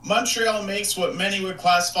Montreal makes what many would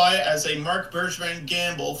classify as a Marc Bergevin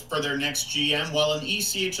gamble for their next GM, while an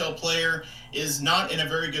ECHL player is not in a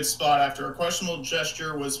very good spot after a questionable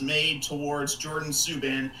gesture was made towards Jordan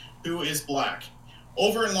Subban, who is black.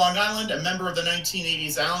 Over in Long Island, a member of the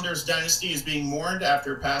 1980s Islanders dynasty is being mourned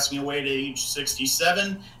after passing away at age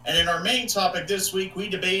 67. And in our main topic this week, we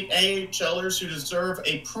debate AHLers who deserve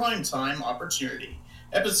a primetime opportunity.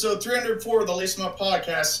 Episode 304 of the Lace 'Em Up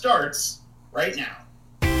podcast starts right now.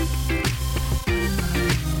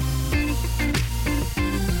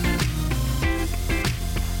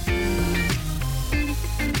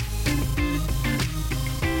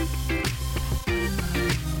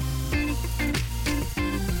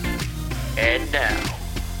 And now,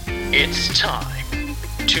 it's time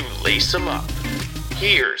to lace 'em up.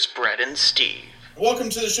 Here's Brett and Steve. Welcome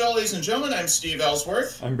to the show, ladies and gentlemen. I'm Steve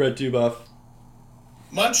Ellsworth. I'm Brett Dubuff.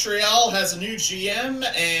 Montreal has a new GM,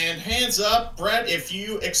 and hands up, Brett, if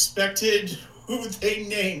you expected who they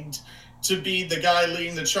named to be the guy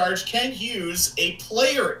leading the charge. Kent Hughes, a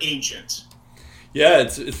player agent. Yeah,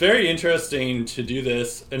 it's very interesting to do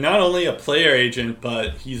this. And not only a player agent,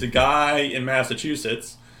 but he's a guy in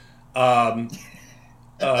Massachusetts. Or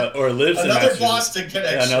lives in Massachusetts. Boston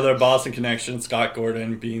connection. Yeah, another Boston connection. Scott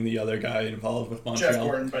Gordon being the other guy involved with Montreal. Jeff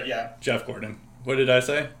Gordon, but yeah. Jeff Gordon. What did I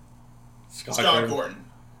say? Scott Gordon.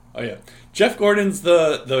 Oh yeah, Jeff Gordon's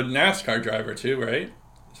the NASCAR driver too, right?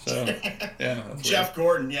 So yeah, that's Jeff weird.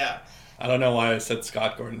 Gordon, yeah. I don't know why I said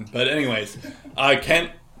Scott Gordon, but anyways,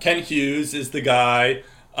 Kent Hughes is the guy.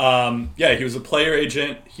 He was a player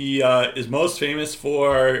agent. He is most famous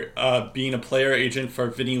for being a player agent for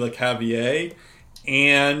Vinny Lecavalier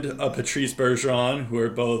and Patrice Bergeron, who are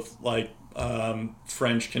both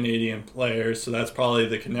French-Canadian players. So that's probably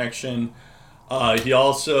the connection. He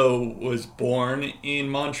also was born in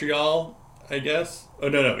Montreal, I guess. Oh,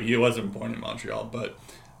 no, he wasn't born in Montreal, but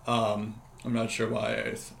I'm not sure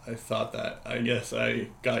why I thought that. I guess I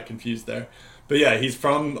got confused there. But yeah, he's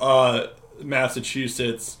from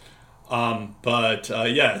Massachusetts. So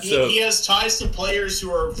he has ties to players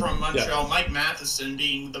who are from Montreal. Yeah. Mike Matheson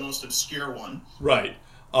being the most obscure one. Right.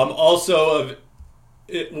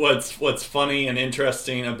 What's funny and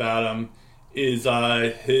interesting about him is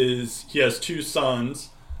he has two sons.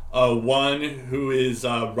 One who is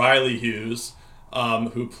Riley Hughes,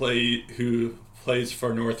 who plays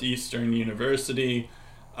for Northeastern University,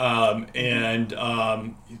 and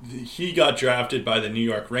he got drafted by the New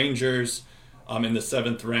York Rangers in the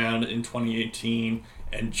 7th round in 2018,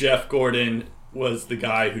 and Jeff Gordon was the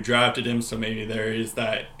guy who drafted him. So maybe there is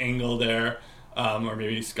that angle there, or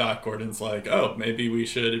maybe Scott Gordon's like, oh, maybe we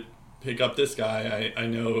should pick up this guy. I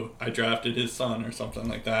know I drafted his son or something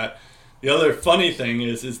like that. The other funny thing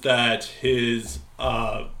is that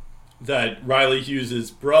that Riley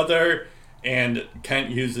Hughes' brother and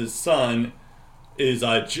Kent Hughes' son is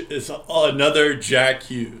another Jack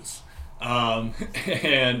Hughes.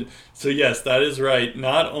 And so yes, that is right.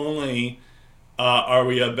 Not only are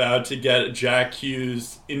we about to get Jack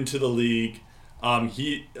Hughes into the league,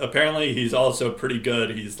 he's also pretty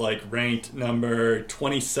good. He's ranked number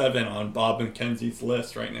 27 on Bob McKenzie's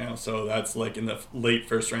list right now. So that's in the late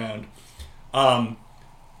first round. Although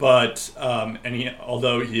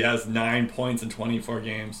he has 9 points in 24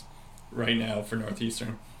 games right now for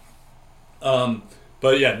Northeastern.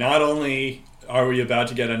 Not only are we about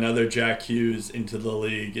to get another Jack Hughes into the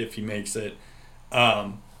league if he makes it,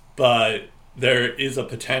 but there is a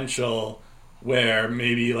potential where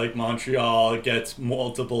maybe Montreal gets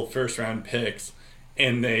multiple first round picks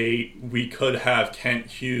and we could have Kent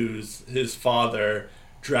Hughes, his father,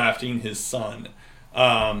 drafting his son,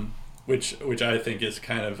 which I think is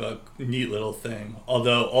kind of a neat little thing.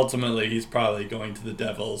 Although ultimately he's probably going to the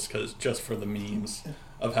Devils just for the memes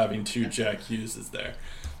of having two Jack Hugheses there.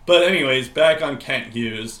 But anyways, back on Kent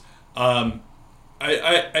Hughes. I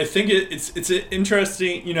think it's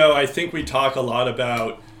interesting. I think we talk a lot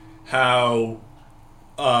about how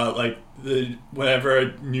whenever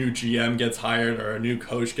a new GM gets hired or a new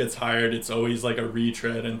coach gets hired, it's always a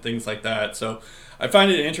retread and things like that. So I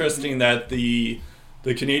find it interesting that the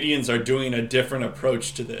Canadians are doing a different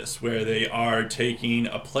approach to this, where they are taking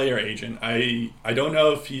a player agent. I don't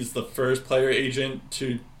know if he's the first player agent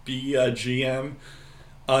to be a GM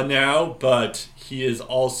now, but he is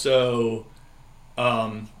also.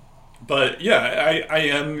 I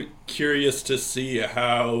am curious to see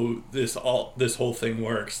how this whole thing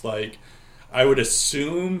works. I would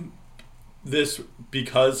assume this,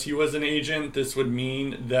 because he was an agent, this would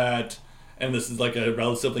mean that, and this is a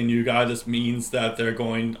relatively new guy, this means that they're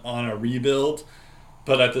going on a rebuild.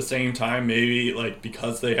 But at the same time, maybe like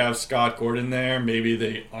because they have Scott Gordon there, maybe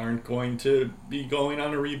they aren't going to be going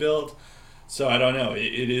on a rebuild. So I don't know.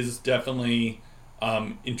 It is definitely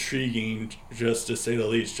intriguing, just to say the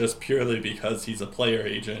least, just purely because he's a player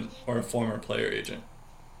agent or a former player agent.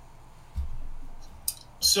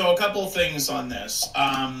 So a couple of things on this.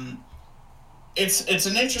 It's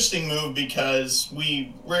an interesting move because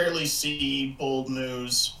we rarely see bold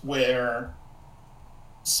moves where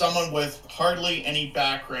someone with hardly any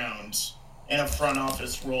background in a front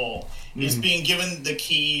office role is being given the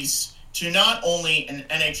keys to not only an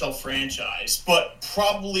NHL franchise, but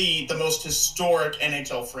probably the most historic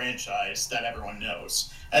NHL franchise that everyone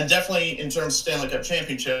knows. And definitely in terms of Stanley Cup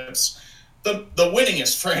championships, the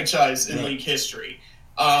winningest franchise in league history.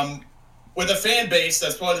 With a fan base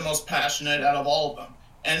that's probably the most passionate out of all of them.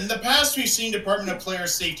 And in the past, we've seen Department of Player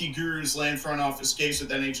Safety gurus land front office gigs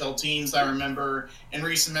with NHL teams. I remember in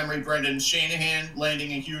recent memory, Brendan Shanahan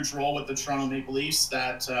landing a huge role with the Toronto Maple Leafs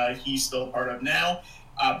that he's still part of now.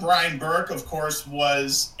 Brian Burke, of course,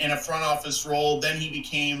 was in a front office role. Then he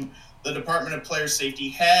became the Department of Player Safety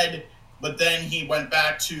head. But then he went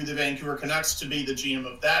back to the Vancouver Canucks to be the GM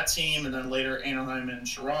of that team. And then later Anaheim and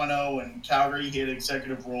Toronto and Calgary. He had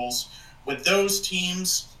executive roles with those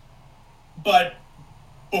teams. But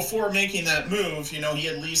before making that move, he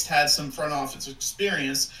at least had some front office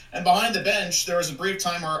experience. And behind the bench, there was a brief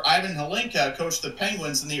time where Ivan Hlinka coached the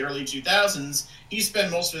Penguins in the early 2000s. He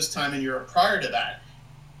spent most of his time in Europe prior to that.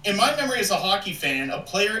 In my memory as a hockey fan, a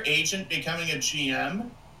player agent becoming a GM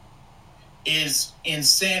is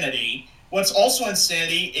insanity. What's also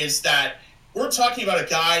insanity is that we're talking about a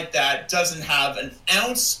guy that doesn't have an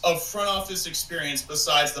ounce of front office experience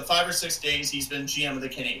besides the 5 or 6 days he's been GM of the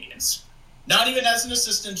Canadiens. Not even as an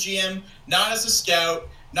assistant GM, not as a scout,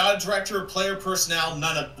 not a director of player personnel,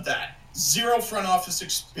 none of that. Zero front office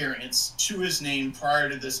experience to his name prior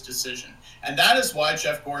to this decision. And that is why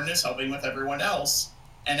Jeff Gordon is helping with everyone else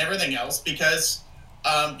and everything else, because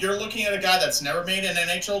you're looking at a guy that's never made an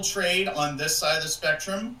NHL trade on this side of the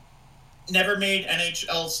spectrum, never made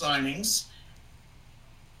NHL signings.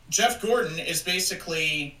 Jeff Gordon is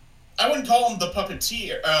basically, I wouldn't call him the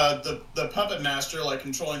puppeteer, the puppet master, like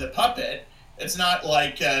controlling the puppet. It's not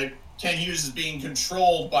like Ken Hughes is being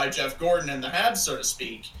controlled by Jeff Gordon and the Habs, so to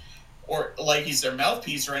speak, or like he's their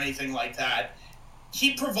mouthpiece or anything like that.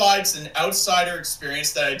 He provides an outsider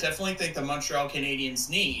experience that I definitely think the Montreal Canadiens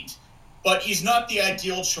need, but he's not the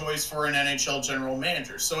ideal choice for an NHL general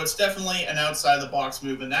manager. So it's definitely an outside-the-box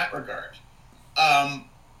move in that regard.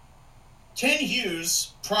 Ken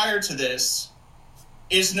Hughes, prior to this,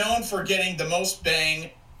 is known for getting the most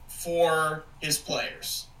bang for his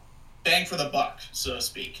players. Bang for the buck, so to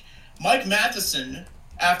speak. Mike Matheson,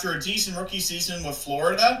 after a decent rookie season with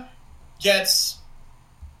Florida, gets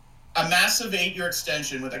a massive 8-year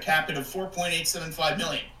extension with a cap hit of $4.875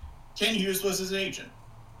 million. Ken Hughes was his agent.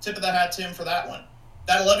 Tip of the hat to him for that one.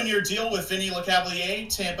 That 11-year deal with Vinny Lecavalier,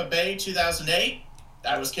 Tampa Bay, 2008,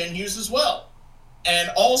 that was Ken Hughes as well. And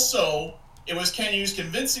also, it was Ken Hughes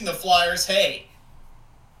convincing the Flyers, hey,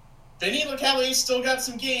 Vinny Lecavalier still got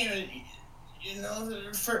some game.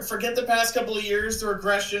 Forget the past couple of years, the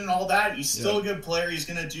regression and all that. He's still a good player. He's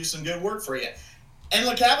going to do some good work for you. And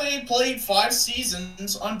Lecavalier played 5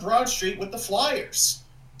 seasons on Broad Street with the Flyers.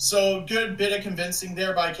 So good bit of convincing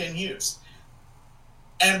there by Ken Hughes.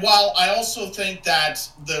 And while I also think that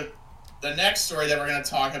the next story that we're going to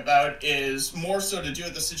talk about is more so to do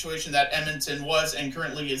with the situation that Edmonton was and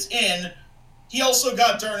currently is in, he also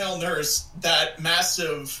got Darnell Nurse that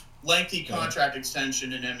massive, lengthy contract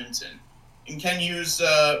extension in Edmonton. And Ken Hughes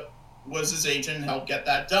was his agent and helped get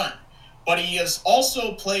that done. But he is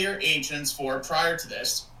also player agents for, prior to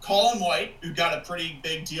this, Colin White, who got a pretty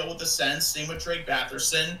big deal with the Sens, same with Drake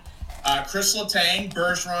Batherson, Chris Letang,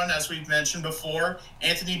 Bergeron, as we've mentioned before,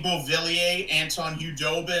 Anthony Beauvillier, Anton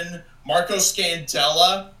Hudobin, Marco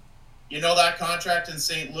Scandella. You know that contract in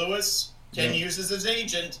St. Louis? Ken Hughes is his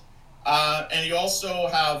agent. And you also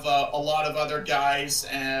have a lot of other guys,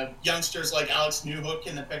 youngsters like Alex Newhook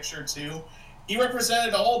in the picture too. He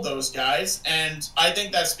represented all of those guys, and I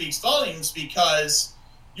think that speaks volumes because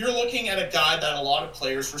you're looking at a guy that a lot of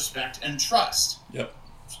players respect and trust. Yep.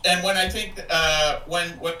 And when I think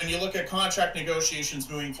when you look at contract negotiations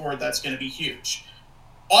moving forward, that's going to be huge.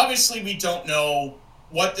 Obviously, we don't know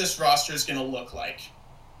what this roster is going to look like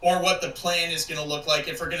or what the plan is going to look like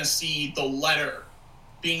if we're going to see the letter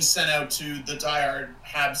being sent out to the diehard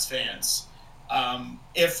Habs fans.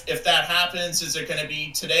 If that happens, is it going to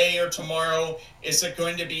be today or tomorrow? Is it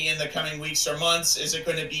going to be in the coming weeks or months? Is it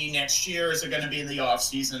going to be next year? Is it going to be in the off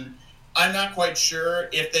season? I'm not quite sure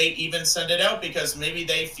if they even send it out because maybe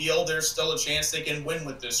they feel there's still a chance they can win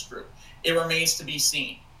with this group. It remains to be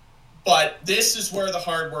seen. But this is where the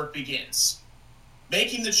hard work begins.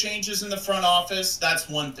 Making the changes in the front office, that's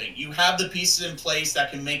one thing. You have the pieces in place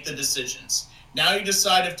that can make the decisions. Now you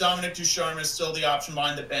decide if Dominic Ducharme is still the option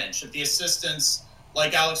behind the bench, if the assistants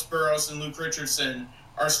like Alex Burrows and Luke Richardson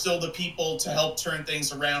are still the people to help turn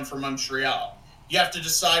things around for Montreal. You have to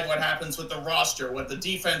decide what happens with the roster, what the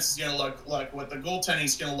defense is going to look like, what the goaltending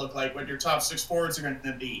is going to look like, what your top six forwards are going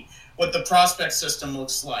to be, what the prospect system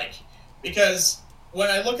looks like. Because when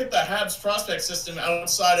I look at the Habs prospect system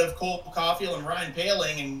outside of Cole Caulfield and Ryan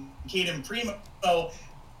Poehling and Caden Primo,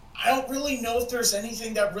 I don't really know if there's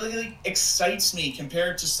anything that really excites me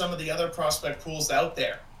compared to some of the other prospect pools out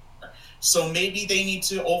there. So maybe they need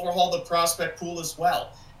to overhaul the prospect pool as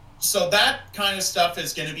well. So that kind of stuff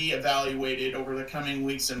is going to be evaluated over the coming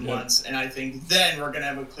weeks and months, and I think then we're going to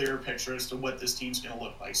have a clearer picture as to what this team's going to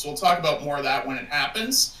look like. So we'll talk about more of that when it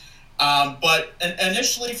happens. But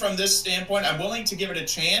initially, from this standpoint, I'm willing to give it a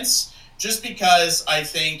chance just because I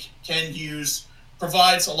think Ken Hughes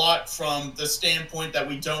provides a lot from the standpoint that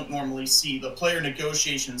we don't normally see, the player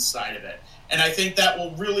negotiations side of it. And I think that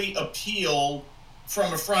will really appeal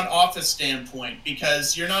from a front office standpoint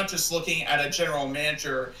because you're not just looking at a general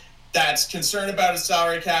manager that's concerned about a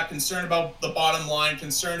salary cap, concerned about the bottom line,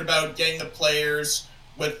 concerned about getting the players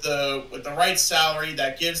with the right salary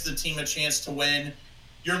that gives the team a chance to win.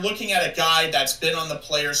 You're looking at a guy that's been on the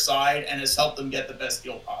player side and has helped them get the best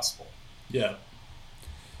deal possible. Yeah.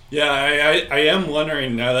 Yeah, I am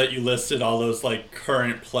wondering now that you listed all those like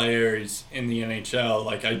current players in the NHL,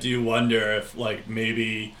 like I do wonder if like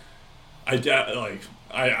maybe I'm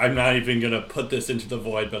not even going to put this into the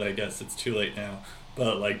void, but I guess it's too late now.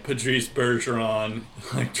 But like Patrice Bergeron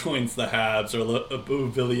like joins the Habs, or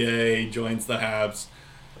Beauvillier joins the Habs,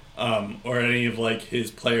 or any of like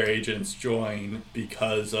his player agents join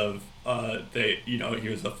because of he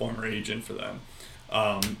was a former agent for them.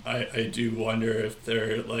 I do wonder if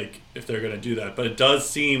they're going to do that, but it does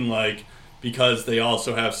seem like because they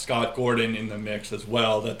also have Scott Gordon in the mix as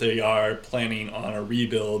well that they are planning on a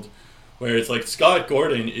rebuild. Where it's like Scott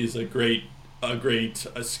Gordon is a great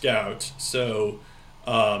scout, so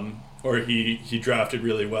or he drafted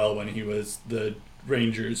really well when he was the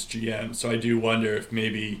Rangers GM. So I do wonder if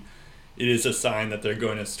maybe it is a sign that they're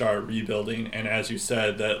going to start rebuilding. And as you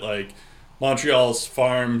said, that like Montreal's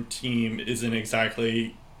farm team isn't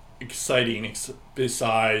exactly exciting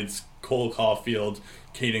besides Cole Caulfield,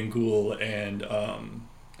 Caden Gould, and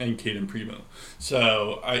Caden Primo.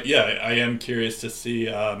 So I am curious to see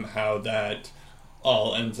how that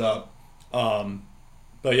all ends up.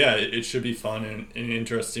 But yeah, it should be fun and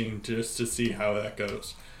interesting just to see how that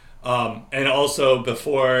goes. And also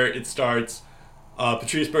before it starts,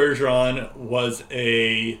 Patrice Bergeron was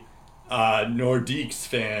a Nordiques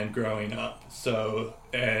fan growing up. So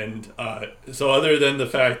other than the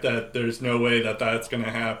fact that there's no way that that's going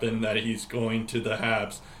to happen, that he's going to the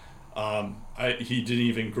Habs, he didn't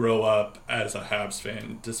even grow up as a Habs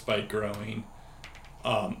fan, despite growing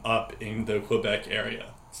up in the Quebec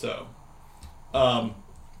area. So,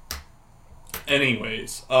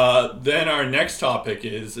 anyways, then our next topic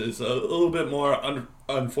is a little bit more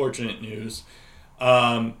unfortunate news.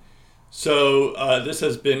 So this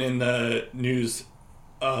has been in the news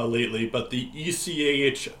lately, but the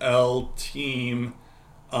ECHL team,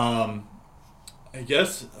 I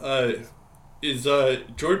guess, is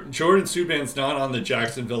Jordan Subban's not on the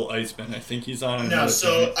Jacksonville Icemen. I think he's on another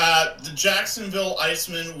team. The Jacksonville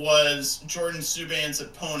Icemen was Jordan Subban's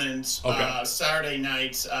opponent Saturday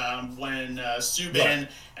night when Subban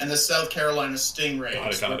and the South Carolina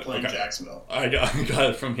Stingrays were playing Jacksonville. I got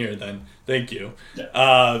it from here then. Thank you.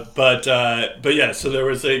 Yeah. But yeah, so there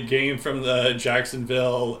was a game from the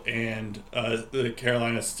Jacksonville and the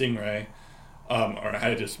Carolina Stingray. Or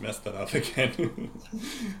I just messed that up again.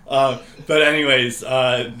 But anyways,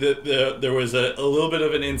 there was a little bit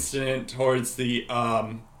of an incident towards the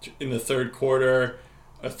in the third quarter,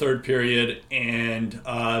 third period, and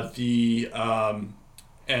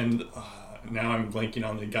now I'm blanking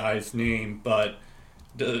on the guy's name, but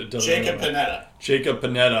Jacob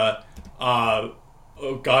Panetta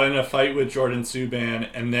got in a fight with Jordan Subban,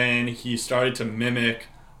 and then he started to mimic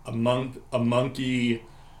a monkey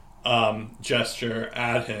gesture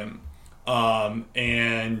at him,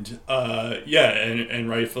 and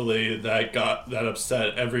rightfully that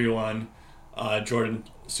upset everyone. Jordan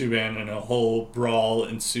Subban, and a whole brawl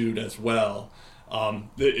ensued as well.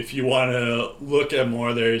 If you want to look at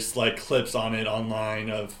more, there's like clips on it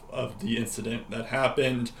online of the incident that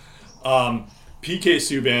happened. PK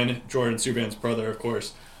Subban, Jordan Subban's brother, of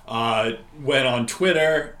course, went on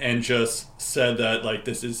Twitter and just said that like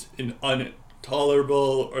this is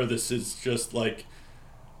intolerable, or this is just like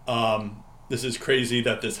this is crazy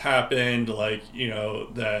that this happened, like, you know,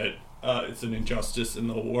 that it's an injustice in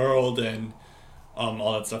the world, and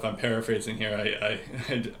all that stuff. I'm paraphrasing here.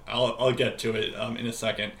 I'll get to it in a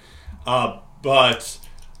second. But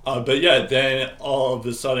yeah, then all of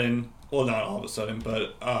a sudden, well, not all of a sudden,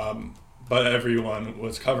 but everyone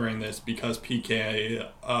was covering this because PK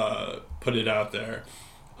put it out there,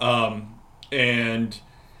 and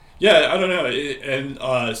yeah, I don't know, and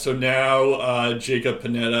so now Jacob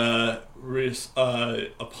Panetta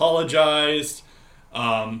apologized,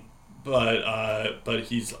 but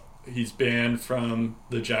he's banned from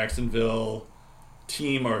the Jacksonville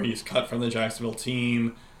team, or he's cut from the Jacksonville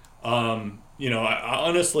team. You know, I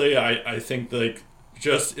honestly think, like,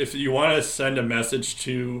 just if you want to send a message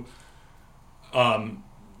to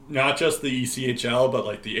not just the ECHL, but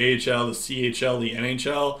like the AHL, the CHL, the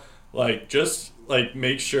NHL, like, just like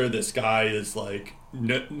make sure this guy is like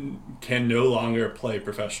can no longer play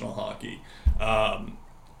professional hockey.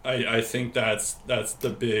 I think that's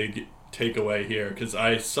the big takeaway here, because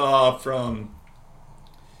I saw from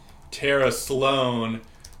Tara Sloan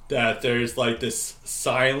that there's like this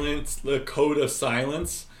silence, the code of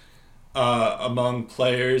silence among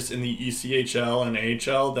players in the ECHL and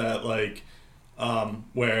AHL, that like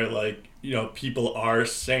where, like, you know, people are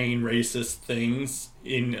saying racist things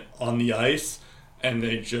on the ice, and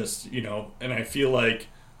they just, you know, and I feel like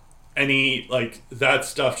any, like, that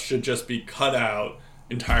stuff should just be cut out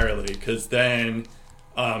entirely, because then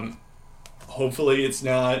hopefully it's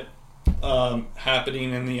not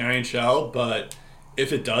happening in the NHL. But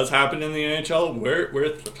if it does happen in the NHL,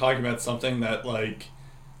 we're talking about something that, like,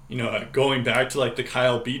 you know, going back to like the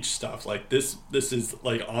Kyle Beach stuff, like this is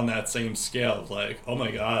like on that same scale of like, oh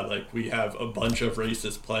my God, like we have a bunch of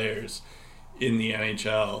racist players in the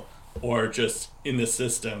NHL or just in the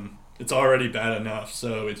system. It's already bad enough.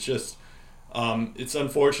 So it's just, it's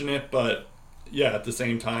unfortunate, but yeah, at the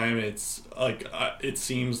same time, it's like, it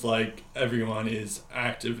seems like everyone is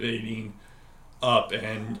activating up,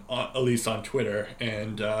 and at least on Twitter,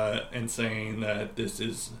 and saying that this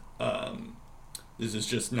is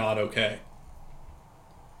just not okay.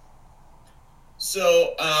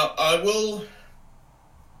 So I will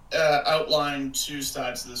outline two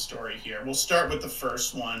sides of the story here. We'll start with the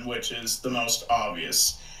first one, which is the most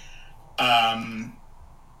obvious.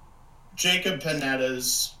 Jacob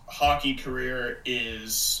Panetta's hockey career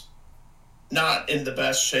is not in the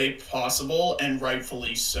best shape possible, and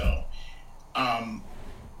rightfully so.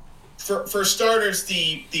 For starters,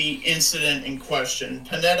 the incident in question,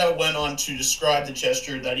 Panetta went on to describe the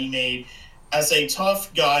gesture that he made as a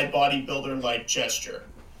tough guy bodybuilder-like gesture.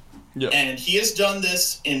 Yep. And he has done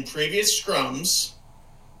this in previous scrums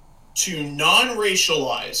to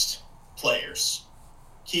non-racialized players.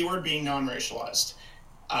 Keyword being non-racialized.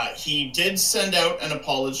 He did send out an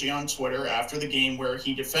apology on Twitter after the game where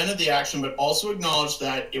he defended the action, but also acknowledged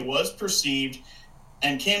that it was perceived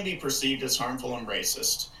and can be perceived as harmful and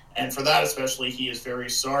racist. And for that especially, he is very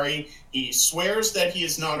sorry. He swears that he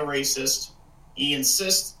is not a racist. He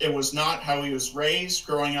insists it was not how he was raised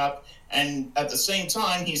growing up. And at the same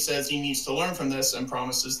time, he says he needs to learn from this and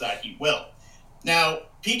promises that he will. Now,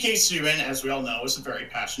 PK Subban, as we all know, is a very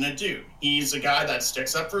passionate dude. He's a guy that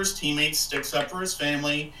sticks up for his teammates, sticks up for his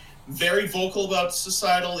family, very vocal about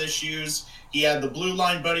societal issues. He had the Blue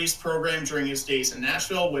Line Buddies program during his days in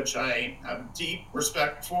Nashville, which I have deep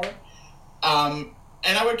respect for.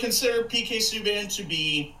 And I would consider PK Subban to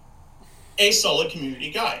be a solid community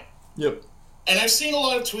guy. Yep. And I've seen a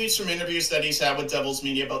lot of tweets from interviews that he's had with Devils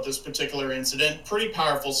Media about this particular incident. Pretty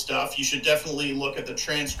powerful stuff. You should definitely look at the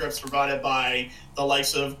transcripts provided by the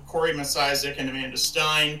likes of Corey Masizik and Amanda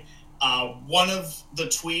Stein. One of the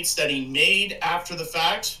tweets that he made after the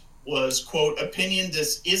fact was, quote, "Opinion,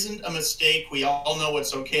 this isn't a mistake. We all know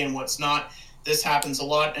what's okay and what's not. This happens a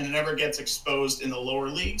lot and it never gets exposed in the lower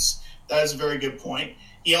leagues." That is a very good point.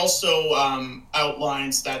 He also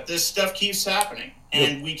outlines that this stuff keeps happening.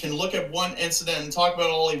 And we can look at one incident and talk about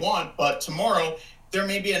all we want, but tomorrow there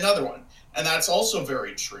may be another one. And that's also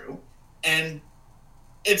very true. And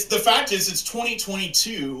the fact is it's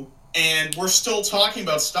 2022 and we're still talking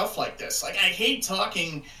about stuff like this. Like, I hate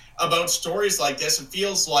talking about stories like this. It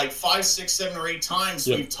feels like 5, 6, 7, or 8 times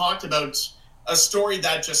we've talked about a story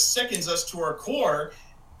that just sickens us to our core.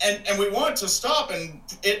 And we want it to stop, and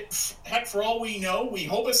heck, for all we know, we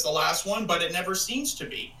hope it's the last one, but it never seems to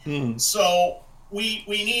be. So we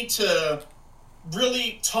need to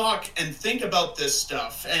really talk and think about this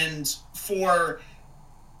stuff. And for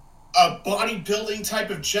a bodybuilding type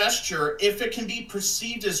of gesture if it can be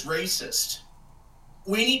perceived as racist.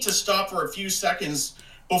 We need to stop for a few seconds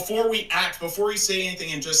before we act, before we say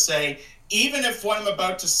anything, and just say, even if what I'm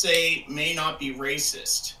about to say may not be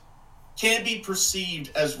racist, can it be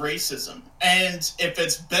perceived as racism? And if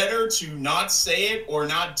it's better to not say it or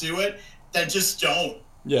not do it, then just don't.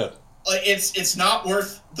 Yeah. Like, it's not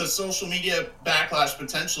worth the social media backlash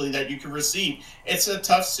potentially that you could receive. It's a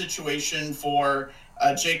tough situation for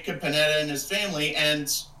Jacob Panetta and his family,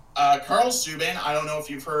 and Carl Subban. I don't know if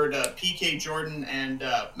you've heard PK Jordan and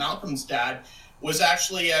Malcolm's dad was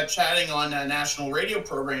actually chatting on national radio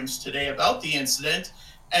programs today about the incident,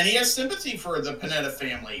 and he has sympathy for the Panetta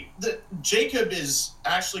family. Jacob is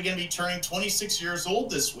actually going to be turning 26 years old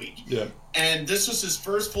this week. Yeah. And this was his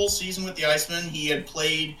first full season with the Icemen. He had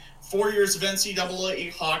played 4 years of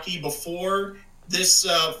NCAA hockey before this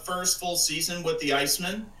first full season with the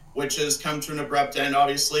Icemen, which has come to an abrupt end,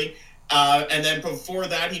 obviously. And then before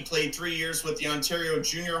that, he played 3 years with the Ontario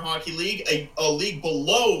Junior Hockey League, a league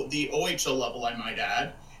below the OHL level, I might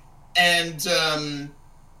add. And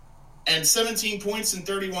 17 points in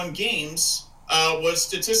 31 games was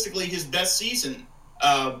statistically his best season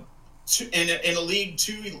in a league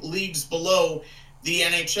 2 leagues below the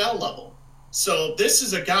NHL level. So this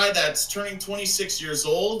is a guy that's turning 26 years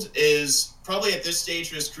old, is probably at this stage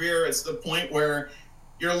of his career. It's the point where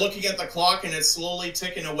you're looking at the clock and it's slowly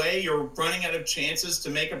ticking away. You're running out of chances to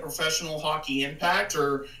make a professional hockey impact,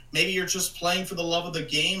 or maybe you're just playing for the love of the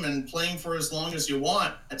game and playing for as long as you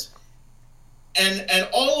want. And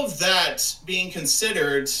all of that being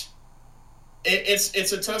considered,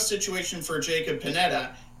 it's a tough situation for Jacob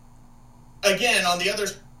Panetta. Again, on the other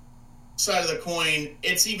side of the coin,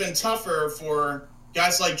 it's even tougher for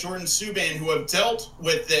guys like Jordan Subban, who have dealt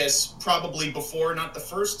with this probably before, not the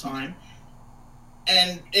first time.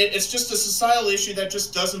 And it's just a societal issue that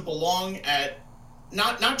just doesn't belong at,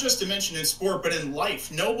 not just to mention in sport, but in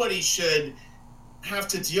life. Nobody should have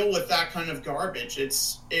to deal with that kind of garbage.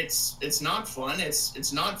 It's not fun.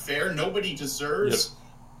 It's not fair. Nobody deserves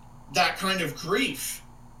that kind of grief.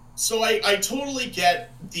 So I totally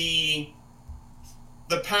get the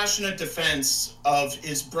passionate defense of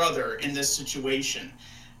his brother in this situation.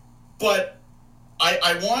 But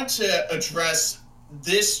I want to address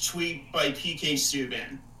this tweet by PK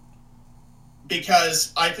Subban,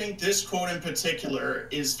 because I think this quote in particular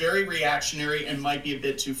is very reactionary and might be a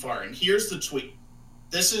bit too far. And here's the tweet.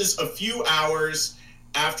 This is a few hours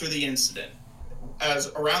after the incident, as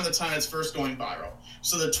around the time it's first going viral.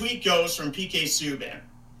 So the tweet goes from PK Subban.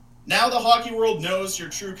 Now the hockey world knows your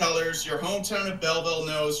true colors. Your hometown of Belleville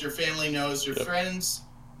knows. Your family knows. Your friends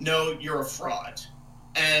know you're a fraud.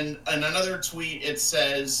 And in another tweet, it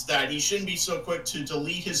says that he shouldn't be so quick to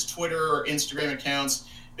delete his Twitter or Instagram accounts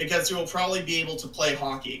because he will probably be able to play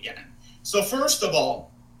hockey again. So first of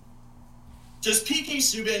all, does PK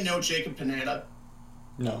Subban know Jacob Panetta?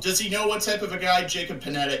 No. Does he know what type of a guy Jacob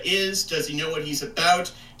Panetta is? Does he know what he's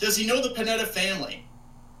about? Does he know the Panetta family?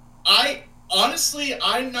 Honestly,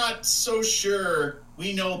 I'm not so sure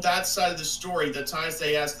we know that side of the story, the ties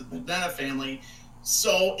they has to the Panetta family.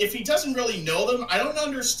 So if he doesn't really know them, I don't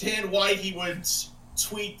understand why he would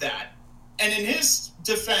tweet that. And in his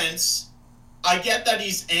defense, I get that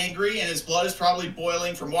he's angry and his blood is probably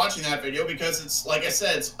boiling from watching that video, because it's, like I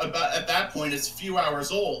said, it's about, at that point, it's a few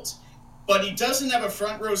hours old. But he doesn't have a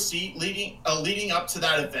front row seat leading up to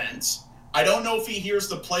that event. I don't know if he hears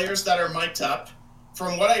the players that are mic'd up.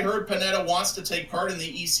 From what I heard, Panetta wants to take part in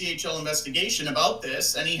the ECHL investigation about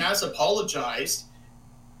this, and he has apologized.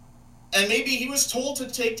 And maybe he was told to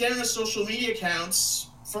take down his social media accounts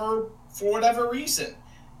for whatever reason.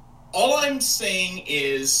 All I'm saying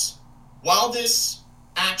is, while this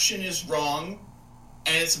action is wrong,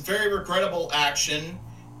 and it's a very regrettable action,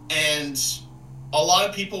 and a lot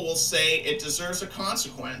of people will say it deserves a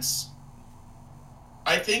consequence,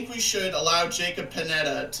 I think we should allow Jacob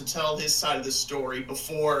Panetta to tell his side of the story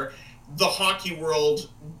before the hockey world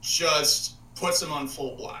just puts him on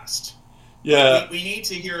full blast. Yeah, we need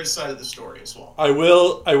to hear his side of the story as well. I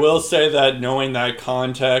will say that, knowing that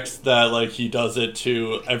context, that like he does it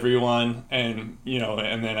to everyone, and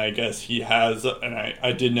and then I guess he has, and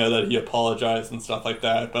I did know that he apologized and stuff like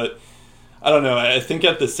that, but I don't know. I think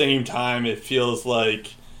at the same time it feels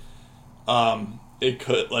like it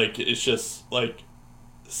could, like, it's just like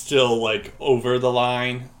still like over the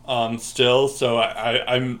line still. So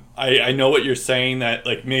I know what you're saying, that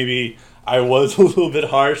like maybe I was a little bit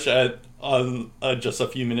harsh on just a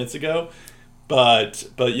few minutes ago, but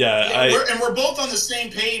yeah, we're both on the same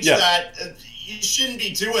page that you shouldn't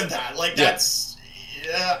be doing that. Like, that's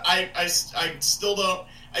I still don't.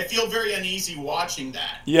 I feel very uneasy watching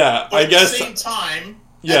that. Yeah, but I guess. At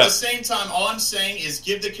the same time, all I'm saying is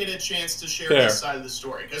give the kid a chance to share his side of the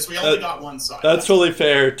story, because we only got one side. That's totally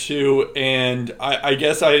fair too, and I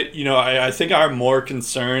guess I think I'm more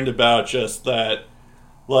concerned about just that,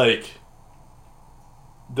 I'm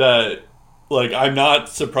not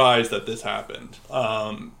surprised that this happened.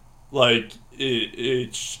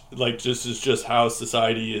 It's this is just how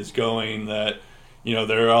society is going. That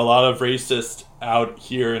there are a lot of racists out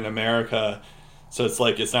here in America. So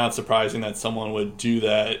it's not surprising that someone would do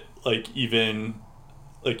that, even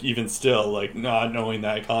still, not knowing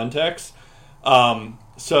that context.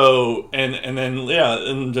 So, and then,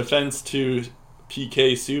 in defense to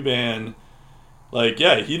PK Subban,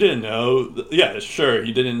 he didn't know, sure,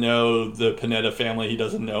 he didn't know the Pineda family, he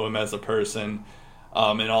doesn't know him as a person,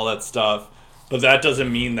 and all that stuff, but that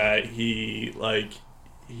doesn't mean that he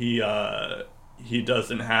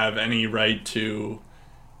doesn't have any right to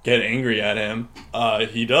get angry at him.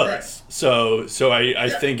 He does. Right. So I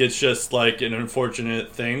think it's just an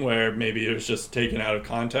unfortunate thing where maybe it was just taken out of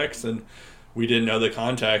context and we didn't know the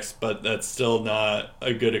context, but that's still not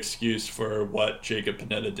a good excuse for what Jacob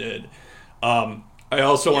Pineda did. I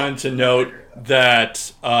also wanted to note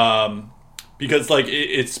that because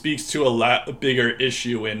it speaks to a bigger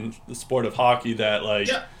issue in the sport of hockey that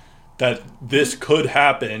that this could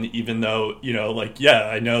happen, even though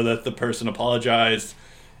I know that the person apologized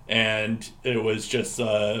and it was just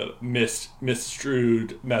a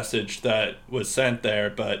misstrued message that was sent there.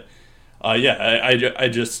 But I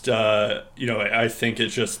just I think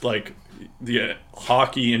it's just the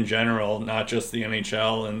hockey in general, not just the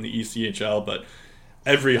NHL and the ECHL, but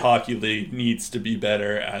every hockey league needs to be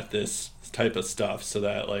better at this type of stuff, so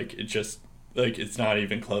that it just it's not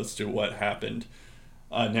even close to what happened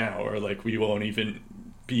now, or we won't even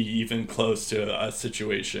be even close to a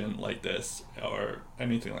situation like this or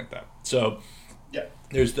anything like that. So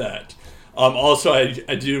there's that. Also,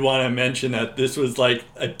 I do want to mention that this was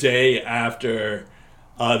a day after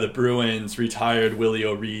the Bruins retired Willie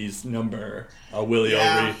O'Ree's number.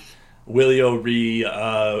 Willie O'Ree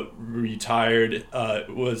retired.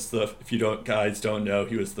 Was if you guys don't know,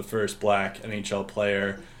 he was the first black NHL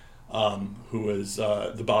player who was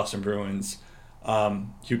the Boston Bruins.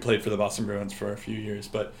 He played for the Boston Bruins for a few years,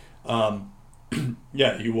 but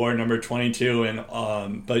he wore number 22, and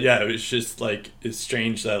but it was just it's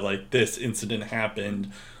strange that this incident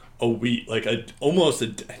happened a week, I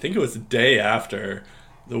think it was a day after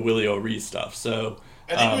the Willie O'Ree stuff. So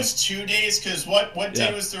I think it was 2 days, because what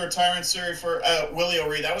day was the retirement ceremony for Willie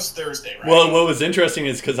O'Ree? That was Thursday, right? Well, what was interesting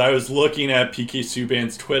is because I was looking at PK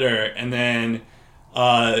Subban's Twitter, and then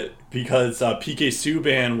because PK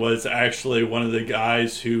Subban was actually one of the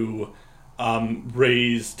guys who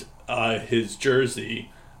raised his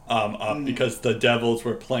jersey up because the Devils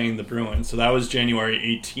were playing the Bruins. So that was January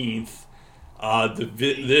 18th.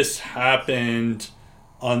 This happened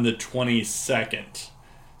on the 22nd,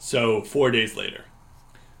 so 4 days later.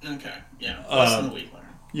 Okay, less than a week later.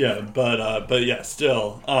 Yeah, but yeah,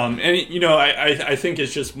 still. And I think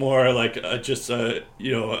it's just more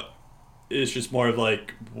it's just more of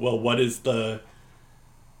what is the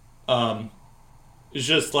it's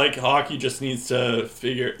just hockey just needs to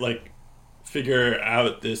figure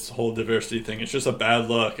out this whole diversity thing. It's just a bad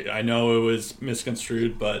look. I know it was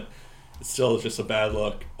misconstrued, but it's still just a bad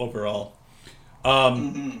look overall.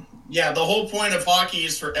 Yeah, the whole point of hockey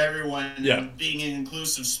is for everyone being an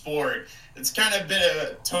inclusive sport. It's kind of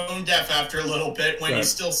been tone deaf after a little bit when you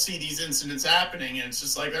still see these incidents happening, and it's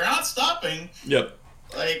just they're not stopping. Yep.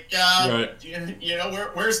 Where's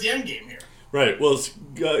the end game here? Right. Well, it's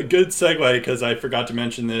a good segue, because I forgot to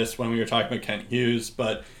mention this when we were talking about Kent Hughes,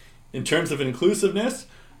 but in terms of inclusiveness,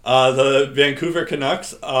 the Vancouver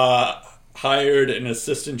Canucks hired an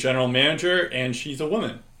assistant general manager, and she's a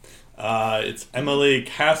woman. It's Emily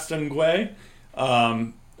Castonguay.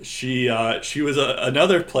 She was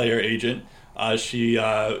another player agent. She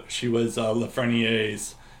was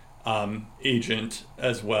Lafreniere's agent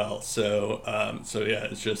as well. So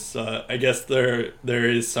it's just I guess there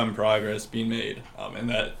is some progress being made, and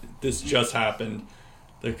that this just happened.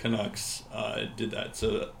 The Canucks did that,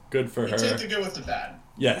 so good for her. You take the good with the bad.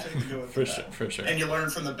 Yeah, for sure. And you learn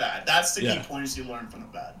from the bad. That's the key point, is you learn from the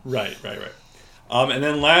bad. Right. And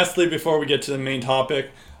then lastly, before we get to the main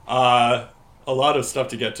topic, a lot of stuff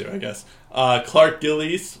to get to, I guess. Clark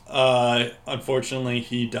Gillies, unfortunately,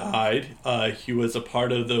 he died. He was a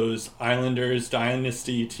part of those Islanders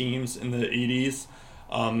dynasty teams in the 80s.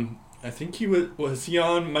 I think he was he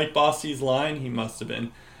on Mike Bossy's line? He must have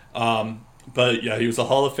been. But yeah, he was a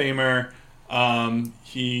Hall of Famer.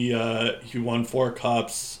 He won 4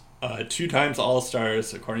 cups 2 times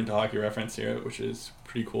All-Stars, according to Hockey Reference here, which is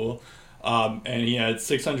pretty cool. And he had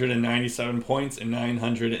 697 points in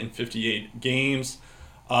 958 games.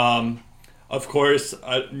 Of course,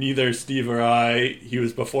 neither Steve or he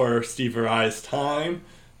was before Steve or I's time,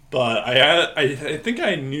 but I think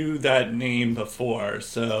I knew that name before.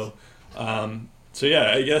 So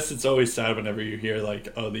yeah, I guess it's always sad whenever you hear like,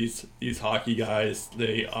 oh, these hockey guys,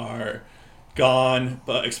 they are gone,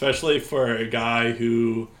 but especially for a guy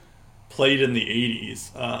who played in the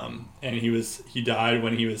 80s, and he died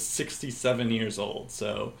when he was 67 years old.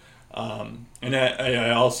 So, and I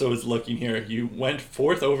also was looking here, he went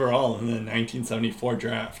 4th overall in the 1974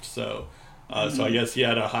 draft. So, so I guess he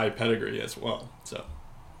had a high pedigree as well. So.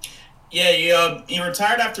 Yeah, he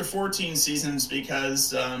retired after 14 seasons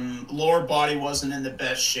because lower body wasn't in the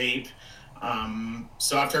best shape.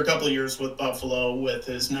 So after a couple of years with Buffalo, with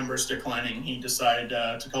his numbers declining, he decided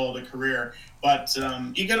to call it a career. But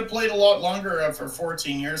he could have played a lot longer for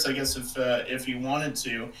 14 years, I guess, if he wanted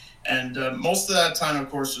to. And most of that time, of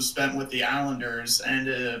course, was spent with the Islanders.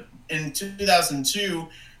 And in 2002,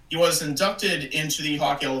 he was inducted into the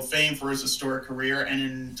Hockey Hall of Fame for his historic career. And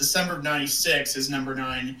in December of 96, his number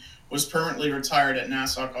 9 was permanently retired at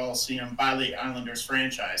Nassau Coliseum by the Islanders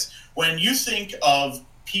franchise. When you think of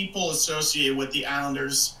people associated with the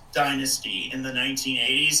Islanders dynasty in the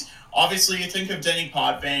 1980s, obviously you think of Denny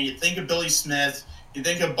Potvin, you think of Billy Smith, you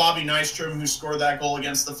think of Bobby Nystrom, who scored that goal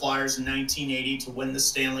against the Flyers in 1980 to win the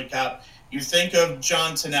Stanley Cup. You think of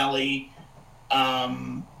John Tonelli.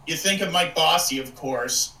 You think of Mike Bossy, of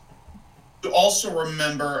course. You also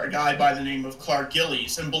remember a guy by the name of Clark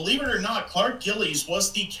Gillies. And believe it or not, Clark Gillies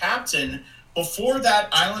was the captain before that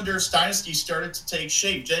Islanders dynasty started to take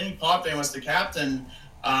shape. Denny Potvin was the captain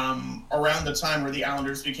around the time where the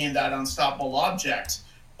Islanders became that unstoppable object.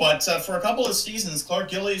 But for a couple of seasons, Clark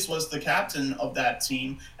Gillies was the captain of that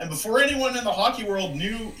team. And before anyone in the hockey world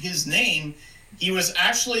knew his name, he was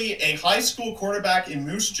actually a high school quarterback in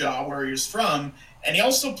Moose Jaw, where he was from. And he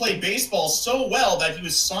also played baseball so well that he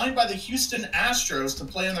was signed by the Houston Astros to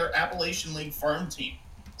play on their Appalachian League farm team.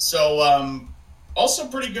 So also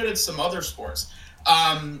pretty good at some other sports.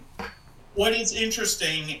 What is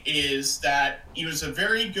interesting is that he was a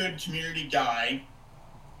very good community guy,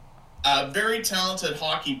 a very talented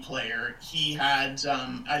hockey player. He had,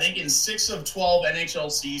 I think, in 6 of 12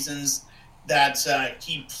 NHL seasons that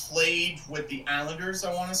he played with the Islanders,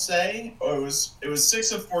 I want to say. Or it was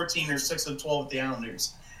 6 of 14 or 6 of 12 with the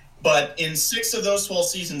Islanders. But in 6 of those 12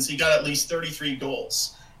 seasons, he got at least 33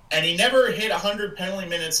 goals. And he never hit 100 penalty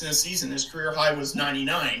minutes in a season. His career high was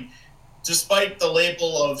 99. Despite the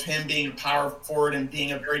label of him being a power forward and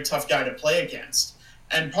being a very tough guy to play against.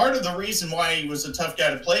 And part of the reason why he was a tough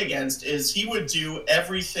guy to play against is he would do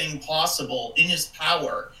everything possible in his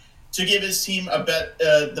power to give his team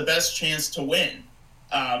the best chance to win.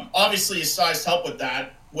 Obviously, his size helped with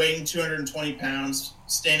that, weighing 220 pounds,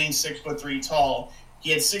 standing 6'3" tall.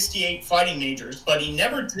 He had 68 fighting majors, but he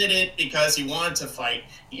never did it because he wanted to fight.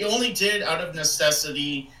 He only did it out of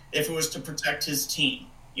necessity if it was to protect his team.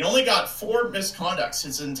 He only got 4 misconducts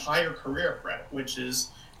his entire career, Brett, which is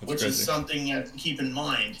something to keep in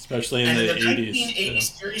mind. Especially in the 80s. 1980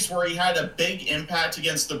 series where he had a big impact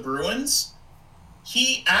against the Bruins,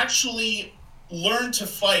 he actually learned to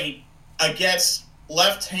fight against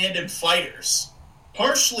left-handed fighters,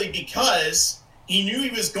 partially because he knew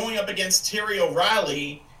he was going up against Terry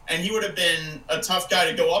O'Reilly, and he would have been a tough guy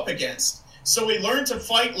to go up against. So he learned to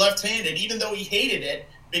fight left-handed, even though he hated it,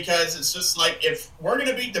 because it's just like, if we're going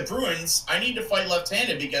to beat the Bruins, I need to fight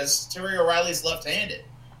left-handed because Terry O'Reilly's left-handed.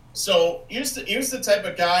 So he was the type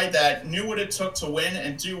of guy that knew what it took to win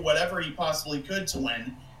and do whatever he possibly could to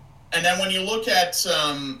win. And then when you look at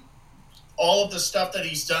all of the stuff that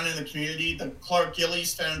he's done in the community, the Clark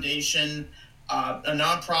Gillies Foundation, a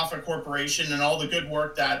nonprofit corporation, and all the good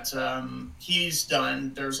work that he's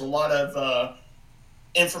done, there's a lot of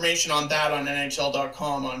information on that on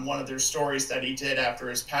NHL.com on one of their stories that he did after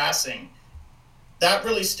his passing. That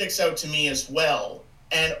really sticks out to me as well.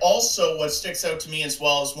 And also what sticks out to me as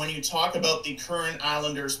well is when you talk about the current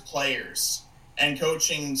Islanders players and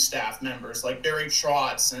coaching staff members like Barry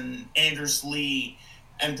Trotz and Anders Lee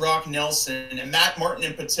and Brock Nelson and Matt Martin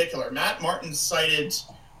in particular. Matt Martin cited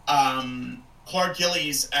Clark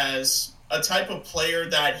Gillies as a type of player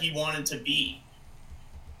that he wanted to be.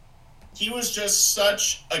 He was just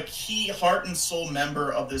such a key heart and soul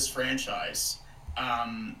member of this franchise.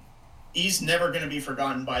 He's never going to be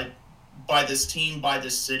forgotten by this team, by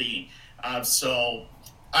this city. So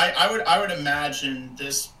I would imagine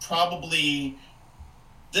this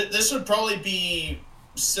would probably be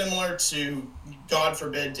similar to, God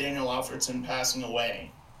forbid, Daniel Alfredson passing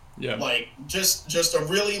away. Yeah. Like, just a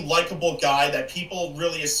really likable guy that people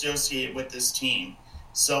really associate with this team.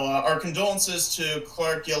 So our condolences to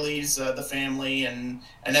Clark Gillies, the family, and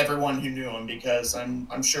everyone who knew him, because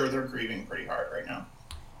I'm sure they're grieving pretty hard right now.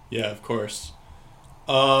 Yeah, of course.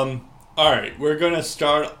 All right, we're going to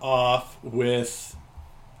start off with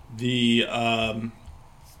the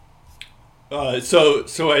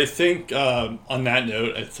so I think on that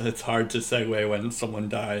note, it's hard to segue when someone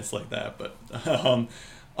dies like that, but on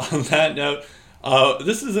that note,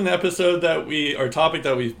 this is an episode topic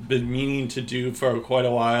that we've been meaning to do for quite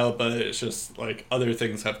a while, but it's just like other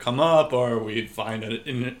things have come up, or we find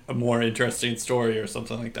a more interesting story or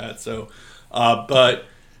something like that. So, but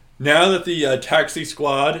now that the taxi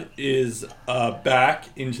squad is back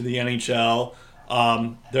into the NHL,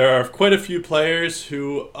 there are quite a few players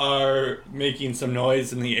who are making some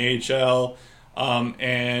noise in the AHL.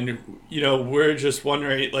 And we're just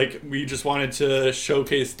wondering, like, we just wanted to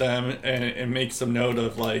showcase them and make some note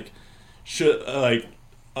of a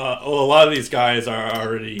lot of these guys are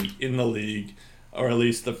already in the league, or at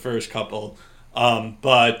least the first couple.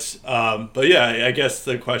 But yeah, I guess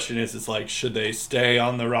the question is like, should they stay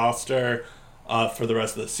on the roster for the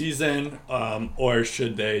rest of the season, or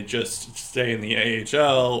should they just stay in the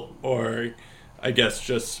AHL, or I guess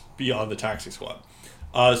just be on the taxi squad?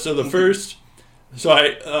 So the first.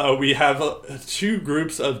 So we have two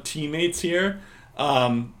groups of teammates here,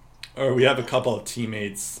 or we have a couple of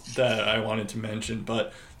teammates that I wanted to mention.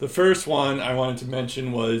 But the first one I wanted to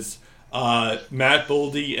mention was Matt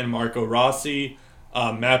Boldy and Marco Rossi.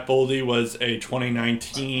 Matt Boldy was a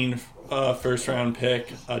 2019 first-round pick,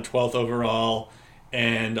 12th overall,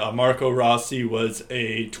 and Marco Rossi was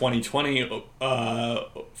a 2020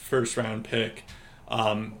 first-round pick.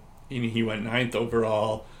 He went 9th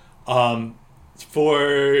overall.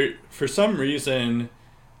 For some reason,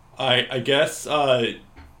 I guess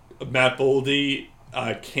Matt Boldy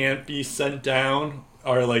can't be sent down,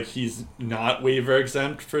 or like he's not waiver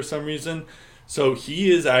exempt for some reason. So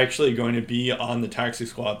he is actually going to be on the taxi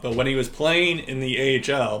squad. But when he was playing in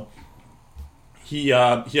the AHL, he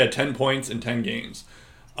had 10 points in 10 games,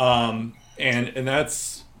 and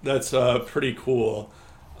that's pretty cool.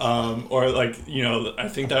 Or I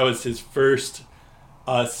think that was his first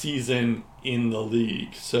season in the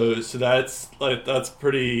league, so that's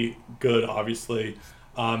pretty good. Obviously,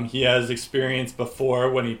 he has experience before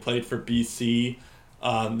when he played for BC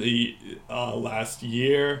the last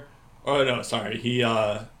year. Oh no, sorry, he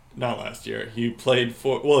not last year. He played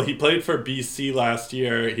for BC last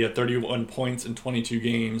year. He had 31 points in 22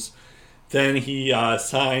 games. Then he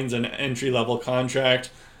signs an entry-level contract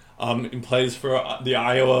and plays for the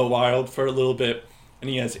Iowa Wild for a little bit, and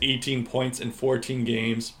he has 18 points in 14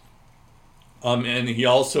 games. And he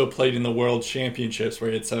also played in the World Championships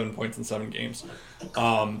where he had 7 points in 7 games.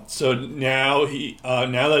 So now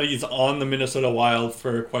now that he's on the Minnesota Wild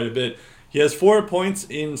for quite a bit, he has 4 points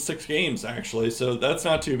in 6 games actually. So that's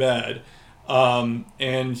not too bad. And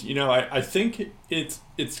I think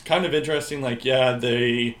it's kind of interesting. Like, yeah,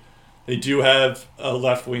 they do have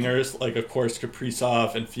left wingers, like of course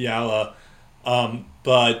Kaprizov and Fiala.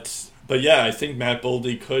 But yeah, I think Matt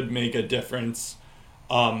Boldy could make a difference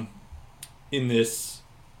in this,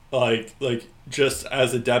 like just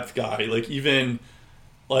as a depth guy. Like even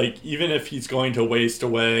if he's going to waste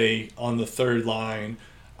away on the third line,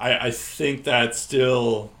 I think that's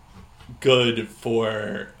still good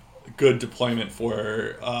deployment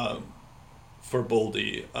for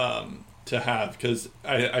Boldy to have, because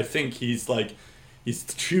I think he's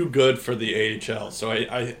too good for the AHL. So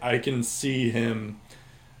I can see him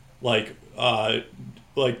like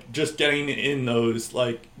just getting in those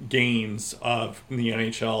games in the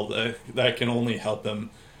NHL that can only help him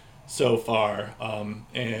so far.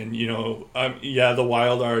 Yeah, the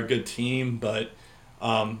Wild are a good team, but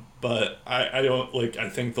I don't I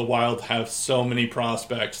think the Wild have so many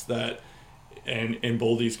prospects that, and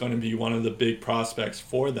Boldy's going to be one of the big prospects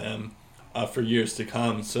for them for years to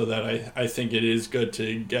come. So that I think it is good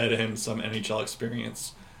to get him some NHL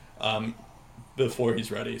experience before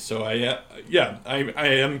he's ready. So I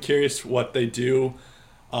am curious what they do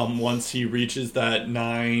once he reaches that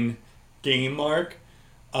 9 game mark.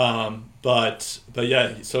 But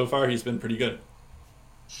yeah, so far he's been pretty good.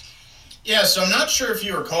 Yeah, so I'm not sure if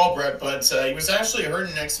you recall, Brett, but he was actually hurt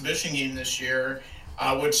in an exhibition game this year,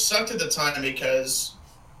 which sucked at the time because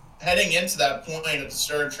heading into that point at the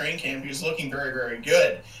start of training camp, he was looking very, very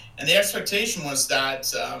good. And the expectation was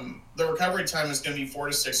that the recovery time was going to be 4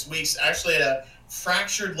 to 6 weeks. Actually had a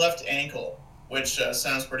fractured left ankle, which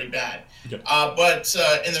sounds pretty bad. Yep. But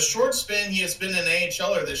in the short span, he has been an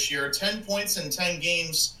AHLer this year, 10 points in 10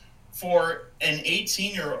 games for an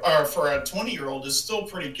 18-year or for a 20-year-old is still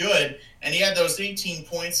pretty good. And he had those 18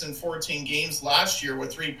 points in 14 games last year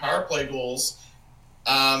with 3 power play goals,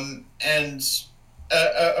 and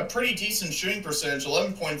a pretty decent shooting percentage.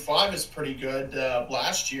 11.5 is pretty good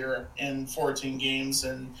last year in 14 games,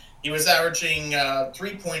 and he was averaging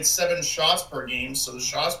 3.7 shots per game, so the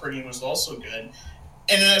shots per game was also good.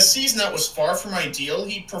 And in a season that was far from ideal,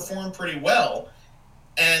 he performed pretty well.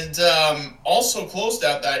 And also closed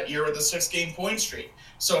out that year with a 6-game point streak.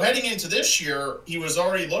 So heading into this year, he was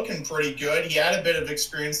already looking pretty good. He had a bit of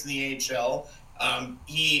experience in the AHL.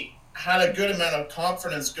 He had a good amount of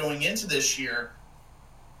confidence going into this year.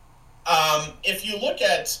 If you look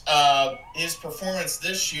at his performance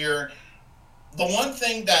this year, the one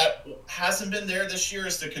thing that hasn't been there this year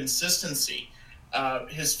is the consistency.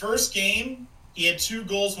 His first game, he had 2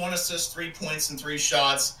 goals, 1 assist, 3 points, and 3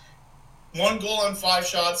 shots. 1 goal on 5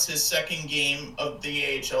 shots his second game of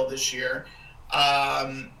the AHL this year.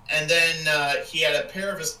 And then he had a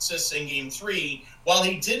pair of assists in game 3. While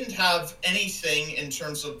he didn't have anything in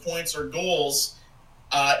terms of points or goals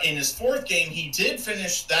in his 4th game, he did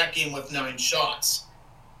finish that game with 9 shots.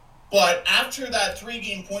 But after that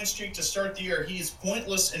 3-game point streak to start the year, he's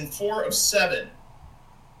pointless in 4 of 7.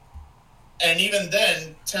 And even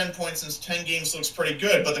then, 10 points in 10 games looks pretty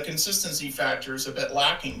good, but the consistency factor is a bit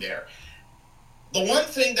lacking there. The one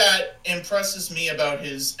thing that impresses me about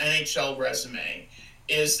his NHL resume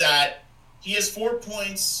is that he has 4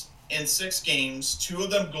 points in 6 games, 2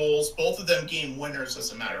 of them goals, both of them game winners,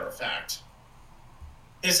 as a matter of fact.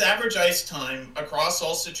 His average ice time across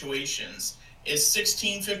all situations is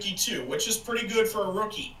 16:52, which is pretty good for a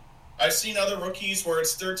rookie. I've seen other rookies where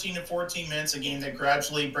it's 13 to 14 minutes a game that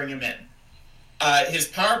gradually bring him in. His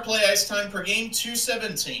power play ice time per game,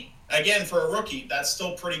 2:17. Again, for a rookie, that's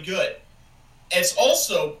still pretty good. It's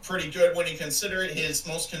also pretty good when you consider his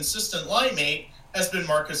most consistent line mate has been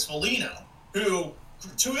Marcus Foligno, who,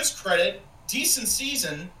 to his credit, decent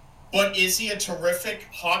season, but is he a terrific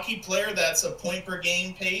hockey player that's a point per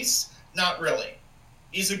game pace? Not really.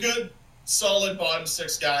 He's a good, solid bottom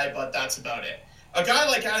 6 guy, but that's about it. A guy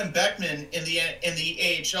like Adam Beckman in the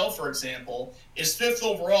AHL, for example, is 5th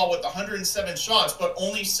overall with 107 shots, but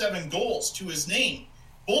only 7 goals to his name.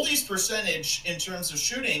 Boldy's percentage in terms of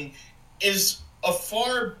shooting is a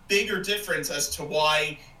far bigger difference as to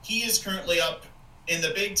why he is currently up in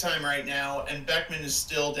the big time right now and Beckman is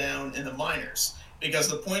still down in the minors, because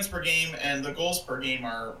the points per game and the goals per game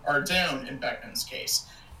are down in Beckman's case.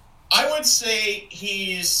 I would say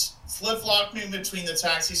he's flip-flopping between the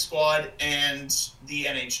taxi squad and the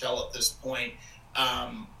NHL at this point.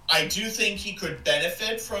 I do think he could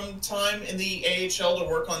benefit from time in the AHL to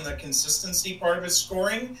work on the consistency part of his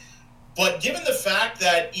scoring. But given the fact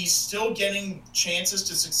that he's still getting chances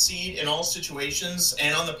to succeed in all situations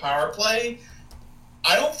and on the power play,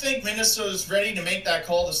 I don't think Minnesota's ready to make that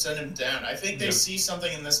call to send him down. I think they see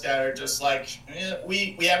something in this guy that are just like,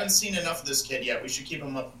 we haven't seen enough of this kid yet. We should keep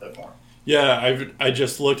him up a bit more. Yeah, I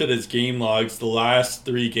just looked at his game logs. The last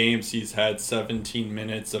 3 games, he's had 17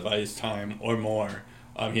 minutes of ice time or more.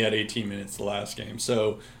 He had 18 minutes the last game.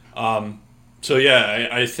 So yeah,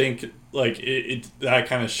 I think like it that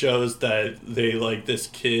kind of shows that they like this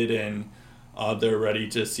kid and they're ready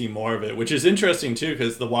to see more of it, which is interesting too,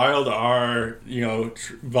 because the Wild are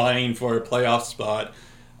vying for a playoff spot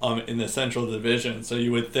in the Central Division. So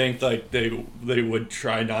you would think like they would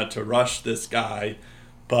try not to rush this guy,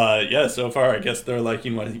 but yeah, so far I guess they're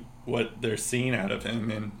liking what they're seeing out of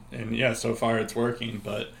him, and yeah, so far it's working.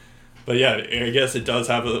 But yeah, I guess it does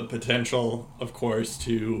have a potential, of course,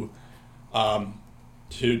 to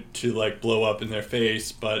like blow up in their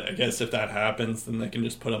face. But I guess if that happens, then they can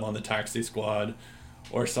just put him on the taxi squad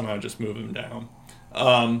or somehow just move him down.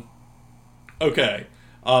 Okay.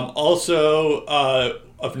 Also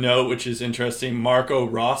of note, which is interesting, Marco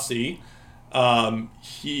Rossi.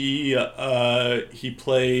 He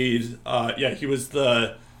played. He was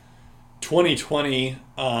the 2020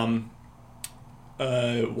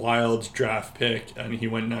 Wild draft pick, and he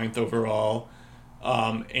went 9th overall.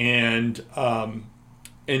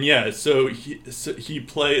 So he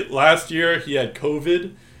played last year. He had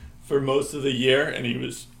COVID for most of the year, and he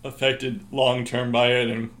was affected long term by it.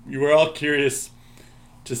 And you were all curious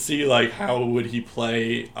to see like how would he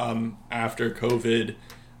play after COVID.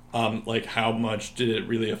 Like how much did it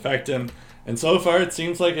really affect him? And so far, it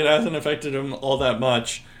seems like it hasn't affected him all that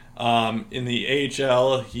much. In the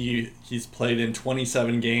AHL, he's played in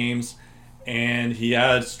 27 games, and he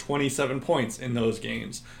has 27 points in those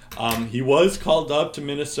games. He was called up to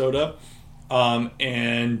Minnesota,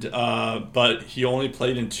 but he only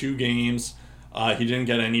played in 2 games. He didn't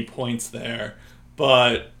get any points there.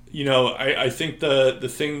 But I think the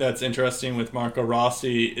thing that's interesting with Marco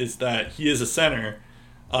Rossi is that he is a center.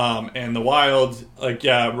 And the Wild,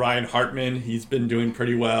 Ryan Hartman, he's been doing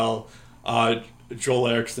pretty well. Joel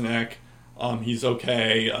Eriksson, he's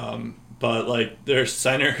okay. But their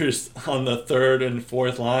centers on the third and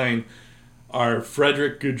fourth line are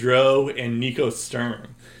Frederick Gaudreau and Nico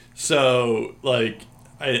Sturm. So,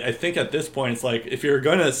 I think at this point, it's if you're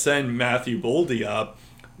going to send Matthew Boldy up,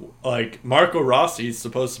 Marco Rossi is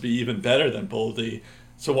supposed to be even better than Boldy.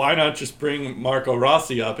 So why not just bring Marco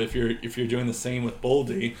Rossi up if you're doing the same with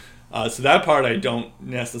Boldy? So that part I don't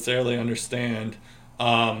necessarily understand.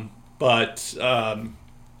 But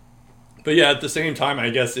yeah, at the same time,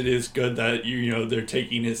 I guess it is good that they're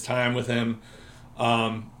taking his time with him.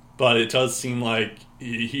 But it does seem like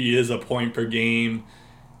he is a point per game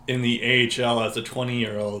in the AHL as a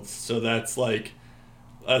 20-year-old. So that's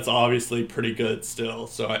obviously pretty good still.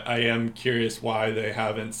 So I am curious why they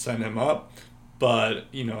haven't sent him up. But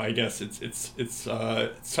I guess it's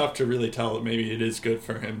tough to really tell. Maybe it is good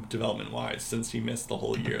for him development-wise since he missed the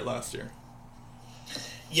whole year last year.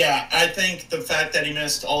 Yeah, I think the fact that he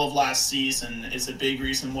missed all of last season is a big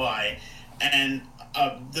reason why. And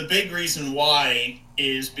the big reason why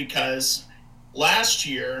is because last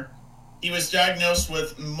year he was diagnosed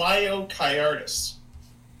with myocarditis,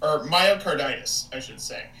 I should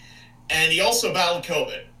say. And he also battled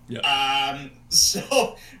COVID. Yeah.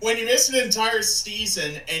 So when you miss an entire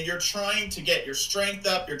season and you're trying to get your strength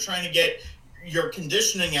up, you're trying to get your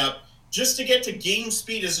conditioning up, just to get to game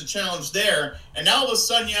speed is a challenge there. And now all of a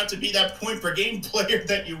sudden you have to be that point per game player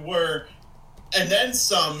that you were, and then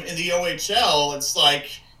some in the OHL. It's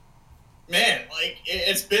man,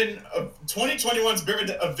 it's been 2021's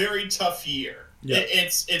been a very tough year. Yeah.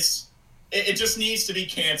 It just needs to be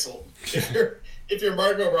canceled if you're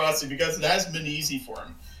Marco Rossi, because it hasn't been easy for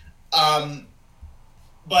him.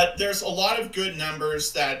 But there's a lot of good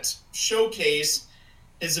numbers that showcase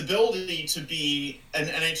his ability to be an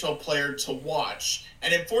NHL player to watch.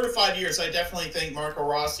 And in 4 to 5 years, I definitely think Marco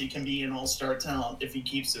Rossi can be an all-star talent if he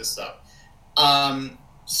keeps this up.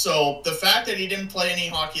 So the fact that he didn't play any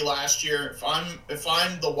hockey last year, if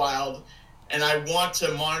I'm the Wild and I want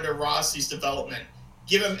to monitor Rossi's development,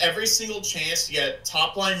 give him every single chance to get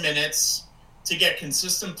top-line minutes, to get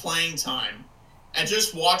consistent playing time, and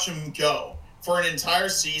just watch him go for an entire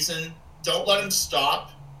season. Don't let him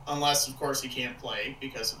stop, unless, of course, he can't play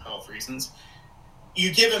because of health reasons.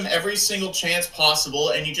 You give him every single chance possible,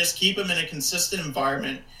 and you just keep him in a consistent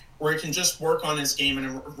environment where he can just work on his game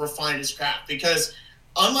and refine his craft. Because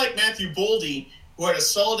unlike Matthew Boldy, who had a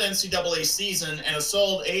solid NCAA season and a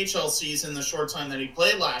solid AHL season the short time that he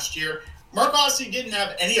played last year, Mark Rossi didn't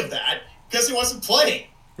have any of that because he wasn't playing.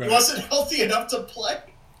 Right. He wasn't healthy enough to play.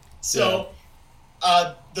 So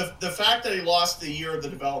the fact that he lost the year of the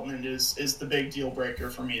development is the big deal breaker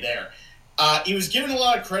for me there. He was given a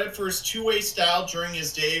lot of credit for his two-way style during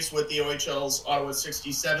his days with the OHL's Ottawa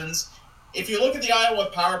 67s. If you look at the Iowa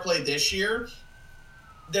power play this year,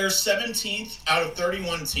 they're 17th out of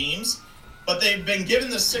 31 teams, but they've been given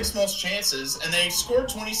the 6th most chances, and they scored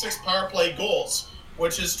 26 power play goals,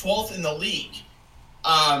 which is 12th in the league.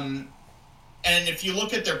 And if you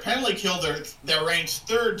look at their penalty kill, they're ranked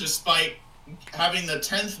 3rd despite having the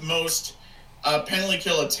 10th most penalty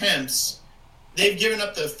kill attempts. They've given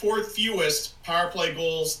up the 4th fewest power play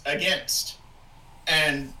goals against.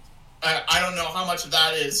 And I don't know how much of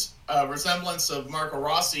that is a resemblance of Marco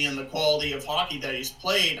Rossi and the quality of hockey that he's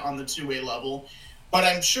played on the two-way level, but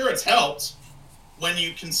I'm sure it's helped when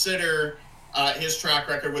you consider his track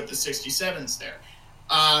record with the 67s there.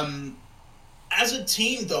 As a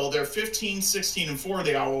team, though, they're 15, 16, and 4,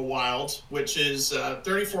 the Iowa Wild, which is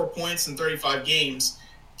 34 points in 35 games,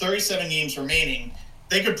 37 games remaining.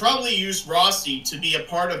 They could probably use Rossi to be a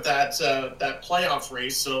part of that playoff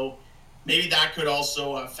race, so maybe that could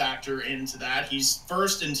also factor into that. He's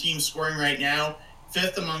 1st in team scoring right now,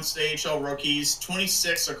 5th amongst AHL rookies,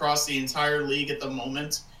 26 across the entire league at the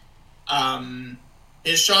moment.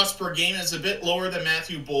 His shots per game is a bit lower than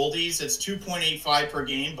Matthew Boldy's. It's 2.85 per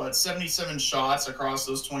game, but 77 shots across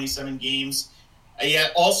those 27 games.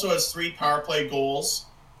 Yet also has 3 power play goals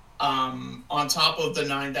on top of the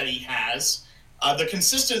 9 that he has. The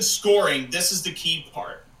consistent scoring, this is the key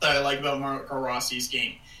part that I like about Marco Rossi's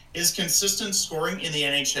game. His consistent scoring in the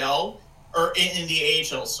NHL, or in the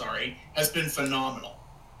AHL, has been phenomenal.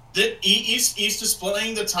 He's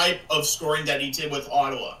displaying the type of scoring that he did with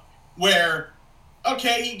Ottawa, where,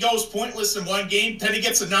 okay, he goes pointless in one game, then he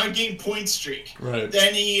gets a 9-game point streak. Right.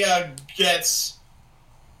 Then he gets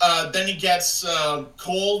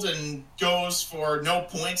cold and goes for no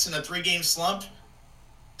points in a 3-game slump.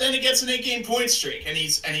 then he gets an 8-game point streak, and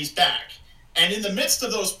he's back. And in the midst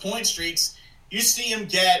of those point streaks, you see him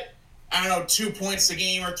get, 2 points a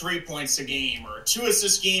game or 3 points a game or a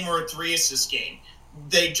 2-assist game or a 3-assist game.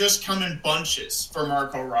 They just come in bunches for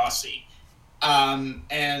Marco Rossi. And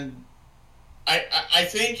I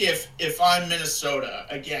think if I'm Minnesota,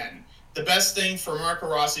 again, the best thing for Marco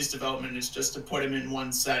Rossi's development is just to put him in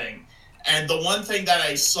one setting. And the one thing that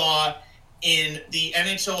I saw in the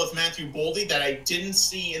NHL with Matthew Boldy that I didn't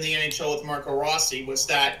see in the NHL with Marco Rossi was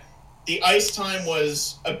that the ice time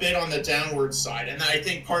was a bit on the downward side. And I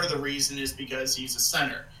think part of the reason is because he's a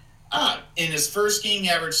center. In his first game, he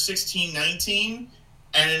averaged 16-19,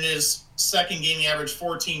 and in his second game, he averaged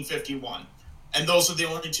 14-51. And those are the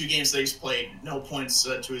only 2 games that he's played. No points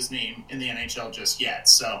to his name in the NHL just yet.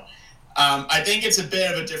 So I think it's a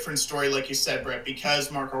bit of a different story, like you said, Brett,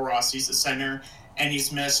 because Marco Rossi's a center, and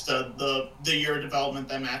he's missed the year of development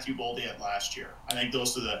that Matthew Boldy had last year. I think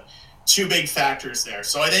those are the 2 big factors there.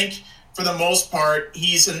 So I think, for the most part,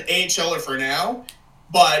 he's an AHLer for now,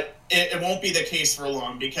 but it won't be the case for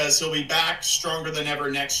long because he'll be back stronger than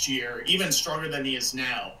ever next year, even stronger than he is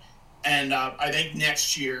now. And I think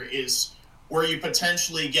next year is where you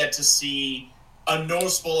potentially get to see a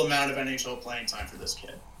noticeable amount of NHL playing time for this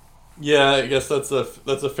kid. Yeah, I guess that's a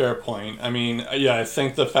fair point. I mean, yeah, I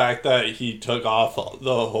think the fact that he took off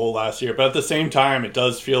the whole last year, but at the same time, it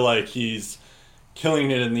does feel like he's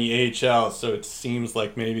killing it in the AHL, so it seems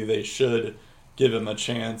like maybe they should give him a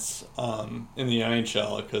chance in the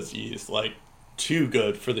NHL because he's like too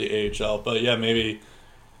good for the AHL. But yeah, maybe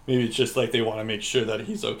it's just like they want to make sure that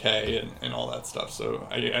he's okay and all that stuff. So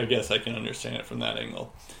I guess I can understand it from that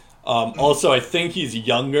angle. Also, I think he's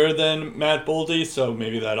younger than Matt Boldy, so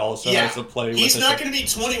maybe that also has to play with it. He's not going to be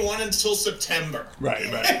 21 until September. Right.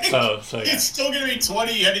 So yeah. He's still going to be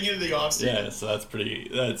 20 heading into the offseason. Yeah, so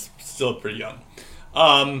that's still pretty young.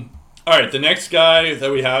 All right, the next guy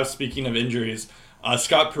that we have, speaking of injuries,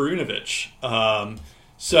 Scott Perunovich.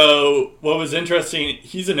 So what was interesting,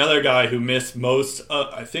 he's another guy who missed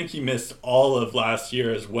I think he missed all of last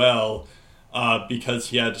year as well because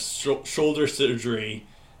he had shoulder surgery.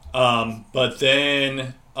 But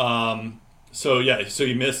then, so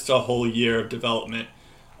he missed a whole year of development.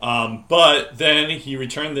 But then he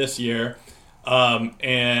returned this year,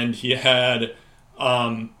 and he had,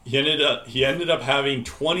 he ended up having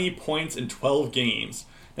 20 points in 12 games.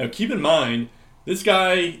 Now, keep in mind, this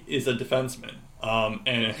guy is a defenseman.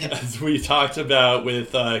 And as we talked about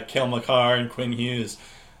with Cale Makar and Quinn Hughes,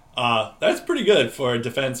 that's pretty good for a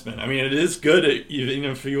defenseman. I mean, it is good even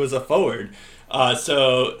if he was a forward.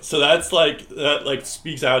 So that's that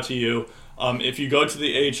speaks out to you. If you go to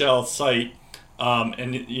the AHL site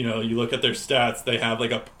and you look at their stats, they have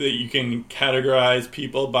you can categorize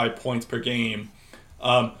people by points per game.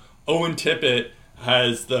 Owen Tippett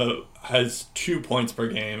has 2 points per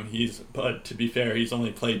game. But to be fair, he's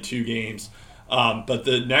only played 2 games. But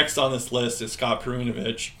the next on this list is Scott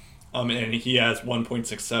Perunovich, and he has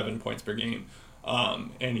 1.67 points per game.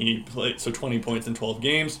 And he played 20 points in 12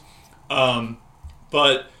 games.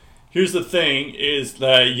 But here's the thing is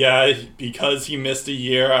that, because he missed a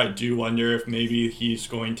year, I do wonder if maybe he's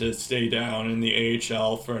going to stay down in the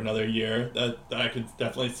AHL for another year. That I could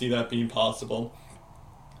definitely see that being possible.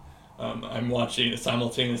 I'm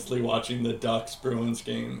simultaneously watching the Ducks-Bruins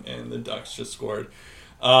game, and the Ducks just scored.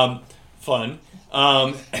 Fun.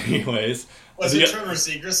 Anyways. Was it Trevor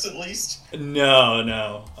Zegras at least?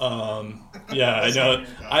 No. Yeah, I know.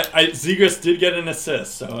 Zegras did get an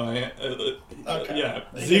assist, so yeah.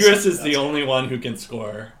 Zegras is the only one who can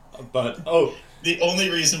score. But the only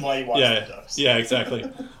reason why you watch the Ducks. Yeah,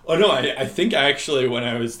 exactly. Oh no, I think actually when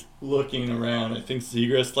I was looking around, I think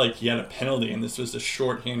Zegras he had a penalty, and this was a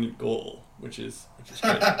shorthanded goal, which is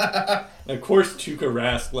great. And of course, Tuukka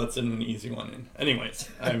Rask lets in an easy one in.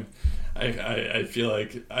 Anyways, I feel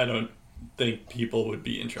like I don't think people would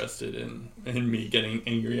be interested in me getting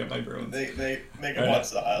angry at my Bruins. They can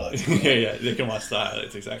watch the highlights. yeah, they can watch the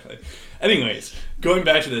highlights, exactly. Anyways, going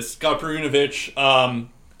back to this, Scott Perunovich,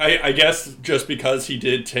 I guess just because he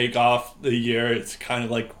did take off the year, it's kind of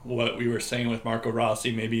like what we were saying with Marco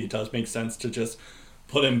Rossi. Maybe it does make sense to just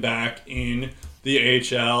put him back in the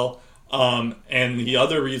AHL. And the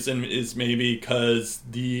other reason is maybe because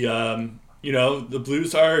the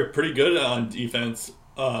Blues are pretty good on defense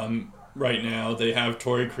right now. They have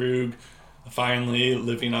Torrey Krug finally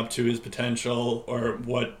living up to his potential, or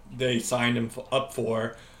what they signed him up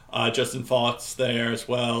for. Justin Fox there as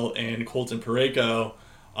well, and Colton Parayko.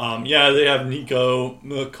 They have Nico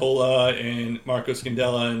Mikola and Marco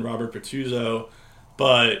Scandella and Robert Bertuzzo,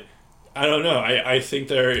 but I don't know. I think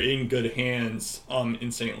they're in good hands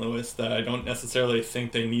in St. Louis. That I don't necessarily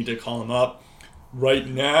think they need to call him up right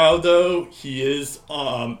now. Though he is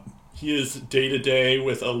day to day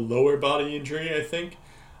with a lower body injury, I think,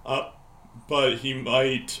 but he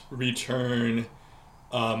might return.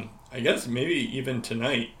 I guess maybe even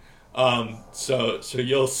tonight. So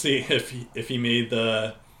you'll see if he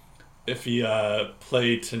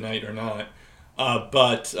played tonight or not.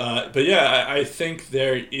 But yeah, I think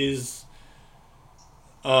there is.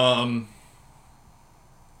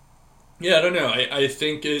 Yeah, I don't know. I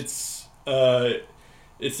think it's an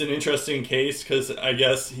interesting case because I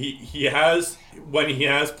guess he has, when he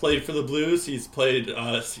has played for the Blues, he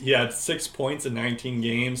had 6 points in 19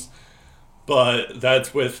 games, but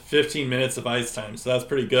that's with 15 minutes of ice time, so that's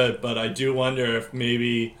pretty good. But I do wonder if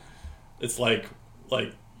maybe it's like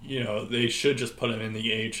they should just put him in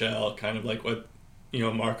the AHL, kind of like what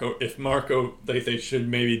Marco, they should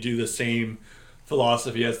maybe do the same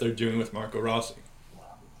philosophy as they're doing with Marco Rossi,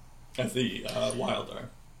 as the Wild are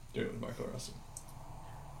doing with Marco Rossi.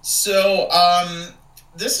 So,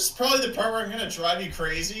 this is probably the part where I'm going to drive you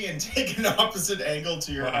crazy and take an opposite angle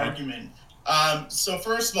to your argument. So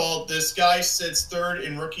first of all, this guy sits third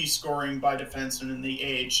in rookie scoring by defensemen in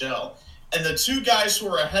the AHL. And the two guys who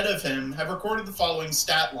are ahead of him have recorded the following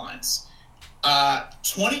stat lines.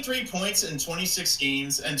 23 points in 26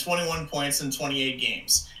 games and 21 points in 28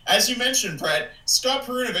 games. As you mentioned, Brett, Scott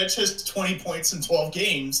Perunovich has 20 points in 12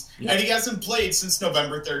 games, and he hasn't played since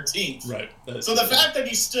November 13th. Right. So the fact that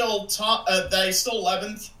he's still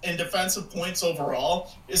 11th in defensive points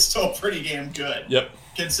overall is still pretty damn good. Yep.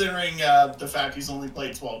 Considering the fact he's only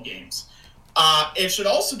played 12 games. It should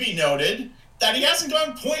also be noted that he hasn't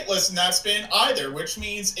gone pointless in that span either, which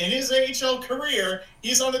means in his AHL career,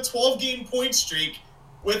 he's on a 12-game point streak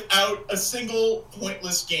without a single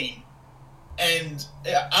pointless game. And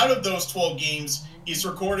out of those 12 games, he's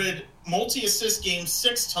recorded multi-assist games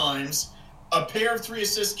 6 times, a pair of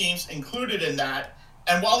 3-assist games included in that.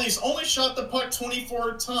 And while he's only shot the puck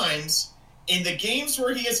 24 times, in the games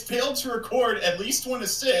where he has failed to record at least 1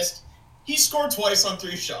 assist, he scored twice on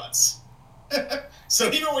 3 shots.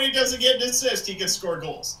 So even when he doesn't get an assist, he can score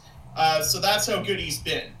goals. So that's how good he's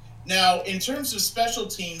been. Now, in terms of special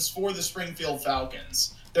teams for the Springfield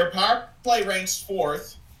Falcons, their power play ranks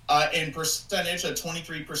 4th in percentage at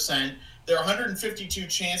 23%. Their 152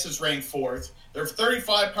 chances ranked 4th. Their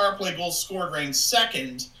 35 power play goals scored ranked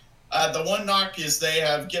 2nd. The one knock is they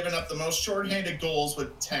have given up the most shorthanded goals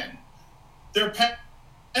with 10. Their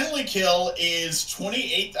penalty kill is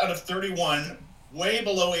 28th out of 31, way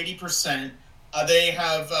below 80%. They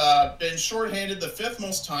have been shorthanded the 5th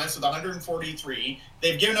most times with 143.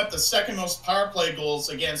 They've given up the 2nd most power play goals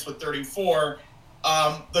against with 34.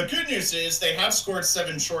 The good news is they have scored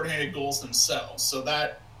 7 shorthanded goals themselves, so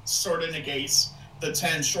that sort of negates the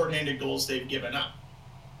 10 shorthanded goals they've given up.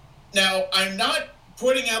 Now, I'm not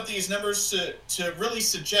putting out these numbers to really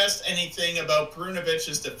suggest anything about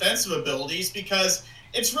Perunovich's defensive abilities because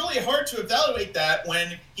it's really hard to evaluate that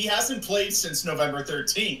when he hasn't played since November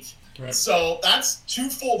 13th. Right. So that's 2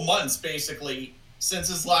 full months, basically, since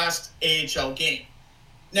his last AHL game.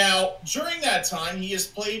 Now, during that time, he has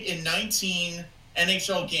played in 19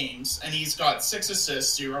 NHL games, and he's got 6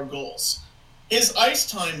 assists, 0 goals. His ice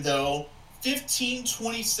time, though,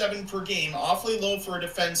 15.27 per game, awfully low for a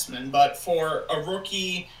defenseman, but for a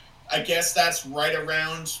rookie, I guess that's right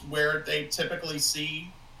around where they typically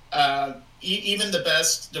see. Even the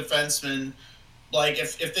best defensemen, like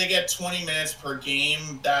if they get 20 minutes per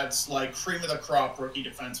game, that's like cream of the crop rookie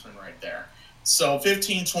defenseman right there. So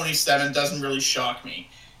 15.27 doesn't really shock me.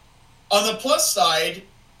 On the plus side,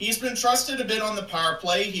 he's been trusted a bit on the power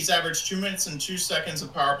play. He's averaged 2 minutes and 2 seconds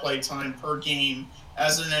of power play time per game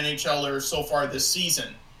as an NHLer so far this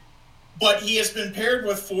season. But he has been paired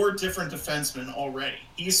with 4 different defensemen already.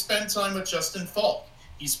 He's spent time with Justin Falk.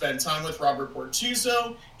 He spent time with Robert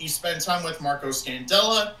Bortuzzo. He spent time with Marco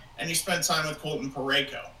Scandella. And he spent time with Colton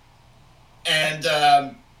Parayko. And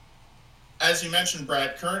as you mentioned,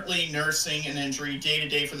 Brett, currently nursing an injury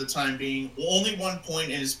day-to-day for the time being. Only 1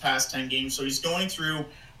 point in his past 10 games, so he's going through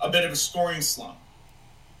a bit of a scoring slump.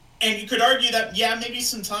 And you could argue that, yeah, maybe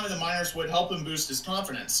some time in the minors would help him boost his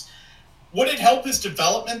confidence. Would it help his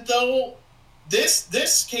development, though?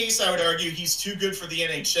 This case, I would argue, he's too good for the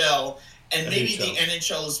NHL, and maybe the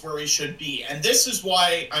NHL is where he should be. And this is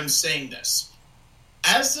why I'm saying this.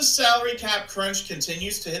 As the salary cap crunch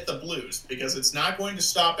continues to hit the Blues, because it's not going to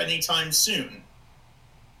stop anytime soon,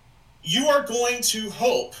 you are going to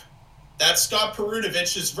hope that Scott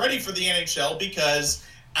Perunovich is ready for the NHL because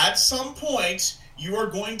at some point you are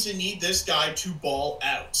going to need this guy to ball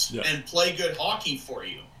out and play good hockey for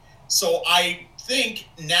you. So I think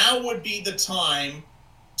now would be the time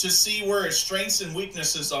to see where his strengths and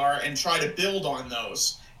weaknesses are and try to build on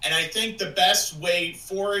those. And I think the best way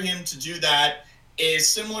for him to do that is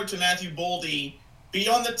similar to Matthew Boldy, be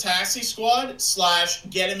on the taxi squad /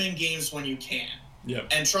 get him in games when you can. Yep.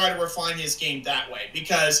 And try to refine his game that way.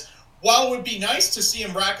 Because while it would be nice to see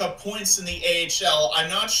him rack up points in the AHL, I'm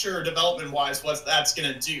not sure development-wise what that's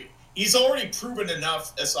going to do. He's already proven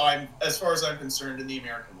enough as far as I'm concerned in the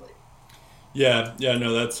American League. Yeah,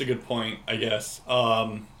 no, that's a good point, I guess.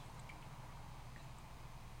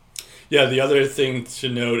 Yeah, the other thing to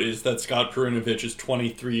note is that Scott Perunovich is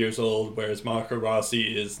 23 years old, whereas Marco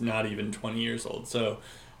Rossi is not even 20 years old. So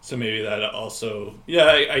maybe that also...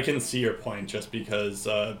 Yeah, I can see your point, just because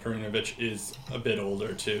Perunovich is a bit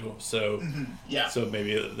older, too. So, So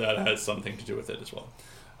maybe that has something to do with it as well.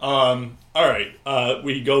 All right,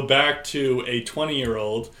 we go back to a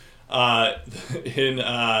 20-year-old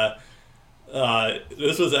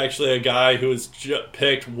this was actually a guy who was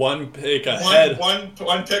picked one pick ahead.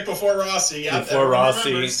 One pick before Rossi. Yeah, before Rossi,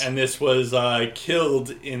 remembers. And this was killed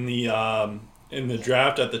in the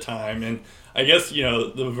draft at the time. And I guess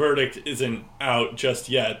the verdict isn't out just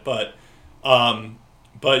yet, but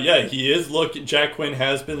yeah, he is Jack Quinn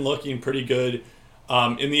has been looking pretty good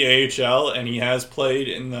in the AHL, and he has played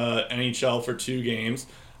in the NHL for 2 games.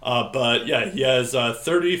 But yeah, he has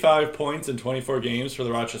 35 points in 24 games for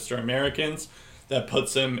the Rochester Americans. That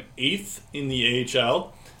puts him 8th in the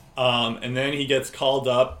AHL. And then he gets called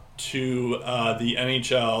up to the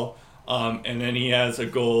NHL, and then he has a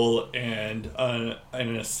goal and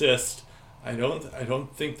an assist. I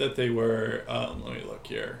don't think that they were. Let me look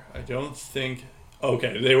here. I don't think.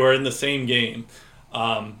 Okay, they were in the same game,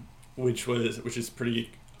 which is pretty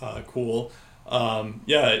cool. But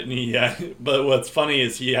what's funny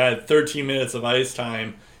is he had 13 minutes of ice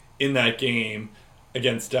time in that game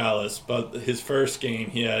against Dallas, but his first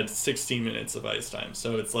game he had 16 minutes of ice time.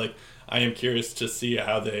 So it's like, I am curious to see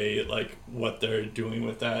how they, what they're doing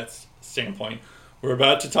with that standpoint. We're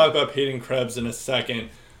about to talk about Peyton Krebs in a second,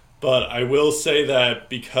 but I will say that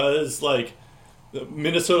because, the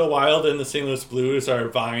Minnesota Wild and the St. Louis Blues are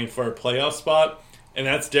vying for a playoff spot, and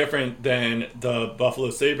that's different than the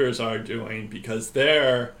Buffalo Sabres are doing, because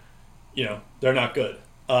they're not good.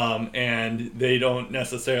 And they don't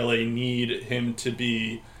necessarily need him to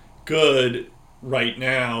be good right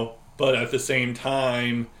now, but at the same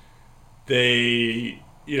time, you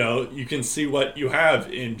can see what you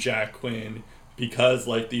have in Jack Quinn, because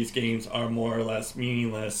these games are more or less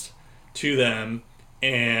meaningless to them,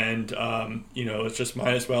 and it's just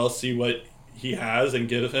might as well see what he has and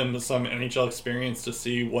give him some NHL experience to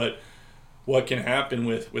see what can happen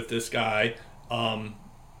with this guy. I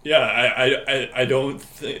don't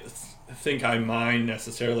think I mind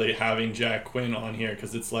necessarily having Jack Quinn on here,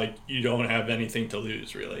 because it's you don't have anything to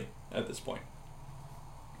lose really at this point.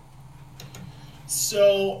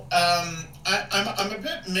 So I'm a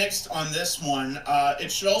bit mixed on this one.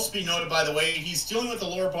 It should also be noted, by the way, he's dealing with a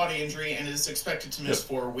lower body injury and is expected to miss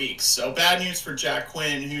 4 weeks. So bad news for Jack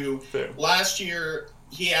Quinn, who last year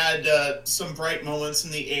he had some bright moments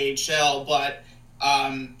in the AHL, but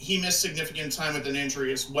he missed significant time with an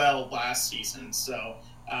injury as well last season. So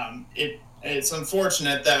it's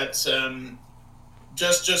unfortunate that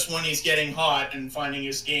just when he's getting hot and finding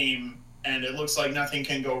his game, and it looks like nothing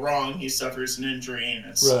can go wrong, he suffers an injury, and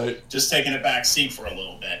it's just taking a back seat for a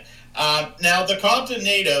little bit. Now, the Compton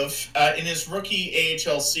native, in his rookie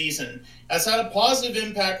AHL season, has had a positive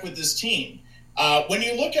impact with his team. When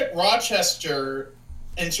you look at Rochester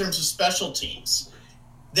in terms of special teams,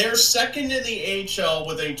 they're second in the AHL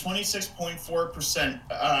with a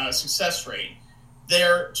 26.4% success rate.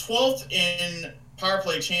 They're 12th in power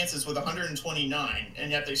play chances with 129,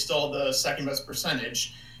 and yet they still have the second best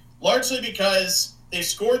percentage. Largely because they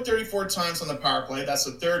scored 34 times on the power play. That's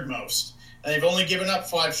the third most. And they've only given up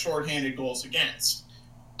 5 shorthanded goals against.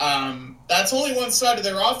 That's only one side of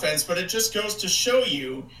their offense, but it just goes to show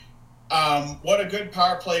you what a good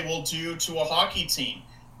power play will do to a hockey team.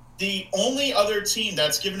 The only other team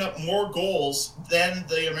that's given up more goals than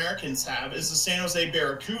the Americans have is the San Jose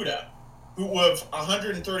Barracuda, who have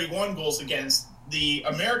 131 goals against. The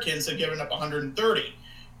Americans have given up 130.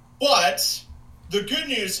 But the good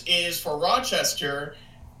news is for Rochester,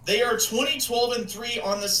 they are 20-12-3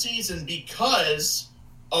 on the season because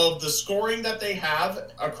of the scoring that they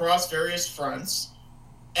have across various fronts,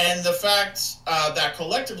 and the fact that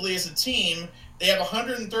collectively as a team, they have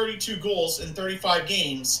 132 goals in 35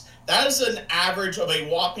 games. That is an average of a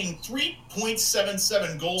whopping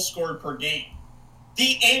 3.77 goals scored per game.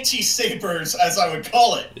 The anti-Sabres, as I would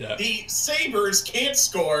call it. Yeah. The Sabres can't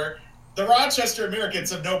score, the Rochester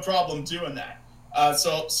Americans have no problem doing that.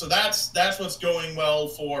 So that's what's going well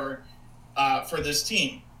for this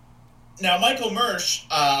team. Now, Michael Mersch,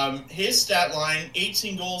 his stat line,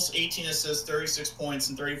 18 goals, 18 assists, 36 points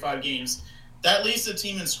in 35 games. That leads the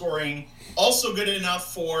team in scoring, also good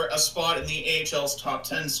enough for a spot in the AHL's top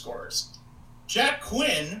 10 scorers. Jack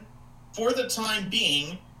Quinn, for the time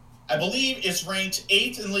being, I believe is ranked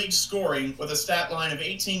 8th in league scoring with a stat line of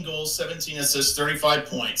 18 goals, 17 assists, 35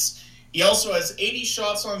 points. He also has 80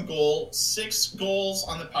 shots on goal, 6 goals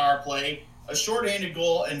on the power play, a shorthanded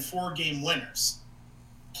goal, and 4 game winners.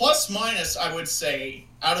 Plus minus, I would say,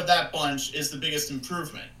 out of that bunch is the biggest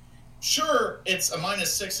improvement. Sure, it's a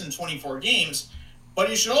 -6 in 24 games, but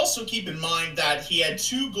you should also keep in mind that he had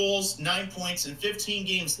 2 goals, 9 points in 15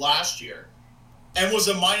 games last year and was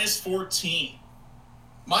a -14.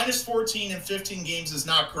 -14 in 15 games is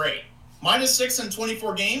not great. -6 in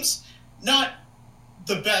 24 games, not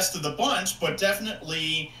the best of the bunch, but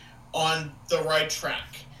definitely on the right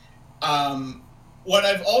track. What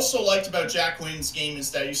I've also liked about Jack Quinn's game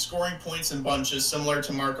is that he's scoring points in bunches, similar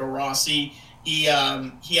to Marco Rossi. He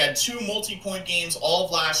had 2 multi-point games all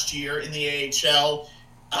of last year in the AHL.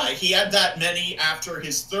 He had that many after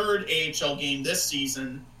his 3rd AHL game this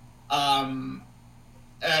season. On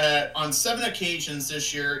 7 occasions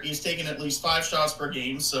this year, he's taken at least 5 shots per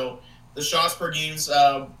game, so the shots per game's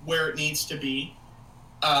where it needs to be.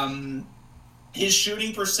 His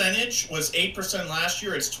shooting percentage was 8% last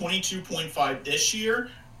year. It's 22.5 this year.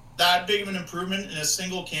 That big of an improvement in a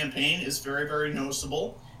single campaign is very, very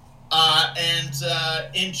noticeable.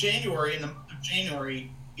 And in January, in the month of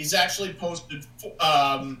January, he's actually posted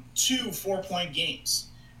 2 4-point games.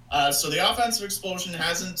 So the offensive explosion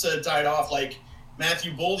hasn't died off like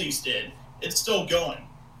Matthew Boldy's did. It's still going.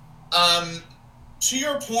 To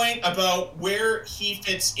your point about where he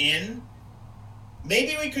fits in,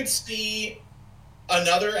 maybe we could see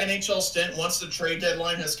another NHL stint once the trade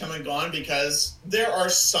deadline has come and gone, because there are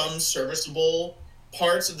some serviceable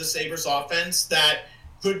parts of the Sabres offense that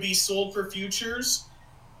could be sold for futures.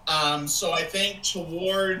 So I think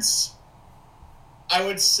towards, I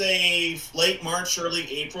would say, late March, early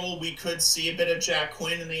April, we could see a bit of Jack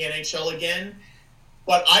Quinn in the NHL again.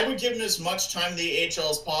 But I would give him as much time in the AHL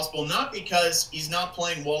as possible, not because he's not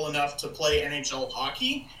playing well enough to play NHL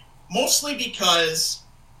hockey, mostly because,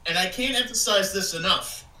 and I can't emphasize this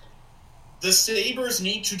enough, the Sabres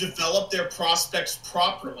need to develop their prospects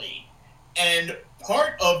properly. And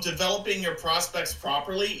part of developing your prospects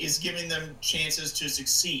properly is giving them chances to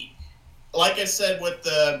succeed. Like I said with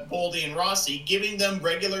the Boldy and Rossi, giving them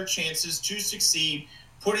regular chances to succeed,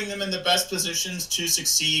 putting them in the best positions to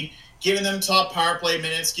succeed, giving them top power play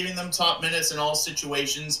minutes, giving them top minutes in all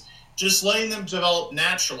situations, just letting them develop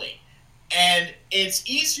naturally. And it's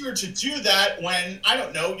easier to do that when, I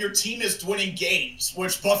don't know, your team is winning games,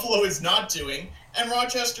 which Buffalo is not doing, and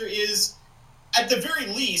Rochester is, at the very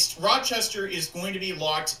least, Rochester is going to be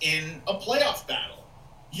locked in a playoff battle.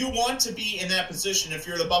 You want to be in that position if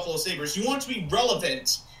you're the Buffalo Sabres. You want to be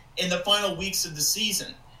relevant in the final weeks of the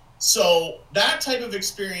season. So that type of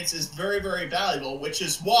experience is very, very valuable, which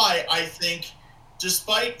is why I think,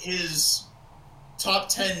 despite his top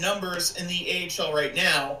 10 numbers in the AHL right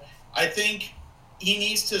now, I think he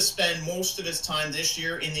needs to spend most of his time this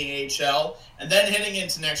year in the AHL, and then heading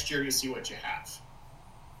into next year, you see what you have.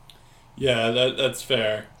 Yeah, that's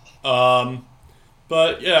fair.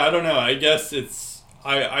 But yeah, I don't know. I guess it's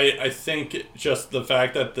I think just the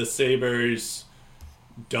fact that the Sabres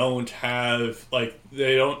don't have, like,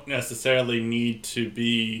 they don't necessarily need to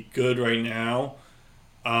be good right now.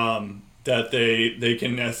 That they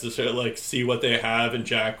can necessarily, like, see what they have in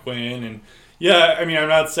Jack Quinn. And yeah, I mean, I'm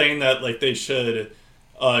not saying that, like, they should,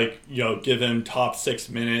 like, you know, give him top 6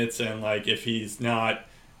 minutes, and, like, if he's not,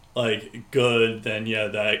 like, good, then yeah,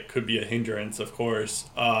 that could be a hindrance, of course.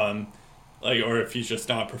 Like, or if he's just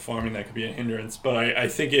not performing, that could be a hindrance. But I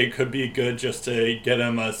think it could be good just to get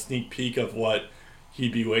him a sneak peek of what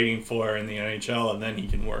he'd be waiting for in the NHL, and then he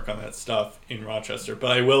can work on that stuff in Rochester.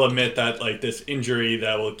 But I will admit that, like, this injury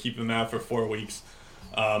that will keep him out for 4 weeks,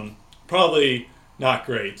 probably not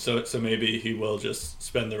great. So maybe he will just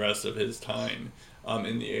spend the rest of his time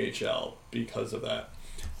in the AHL because of that.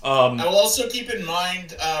 I will also keep in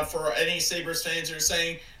mind, for any Sabres fans who are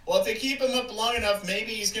saying, well, if they keep him up long enough,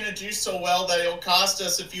 maybe he's going to do so well that it'll cost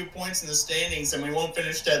us a few points in the standings and we won't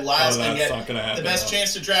finish dead last and get the best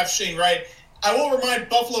chance to draft Shane Wright. I will remind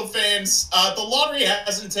Buffalo fans, the lottery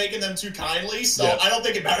hasn't taken them too kindly, so I don't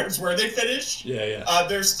think it matters where they finish.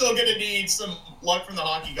 They're still going to need some luck from the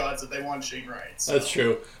hockey gods if they want Shane Wright. So that's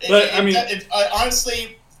true. But, I mean,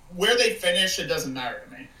 honestly, where they finish, it doesn't matter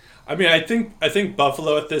to me. I mean, I think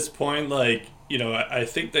Buffalo at this point, like, I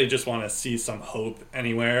think they just want to see some hope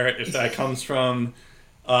anywhere. If that comes from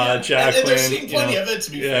Jack and Quinn, they're seeing plenty of it,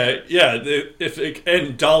 to be fair. Yeah.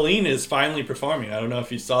 And Darlene is finally performing. I don't know if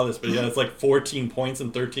you saw this, but yeah, it's like 14 points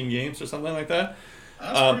in 13 games or something like that.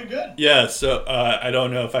 That's pretty good. Yeah, so I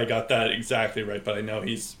don't know if I got that exactly right, but I know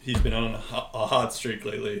he's been on a hot streak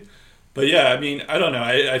lately. But yeah, I mean, I don't know.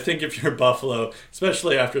 I think if you're Buffalo,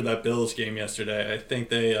 especially after that Bills game yesterday, I think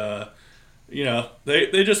they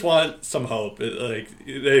they just want some hope.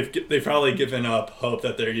 They've probably given up hope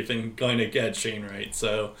that they're even going to get Shane Wright.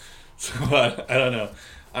 So I don't know.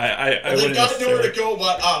 They've got nowhere to go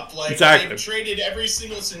but up. Like, exactly. They've traded every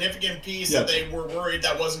single significant piece that they were worried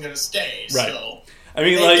that wasn't going to stay. Right. So I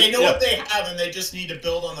mean, they know what they have, and they just need to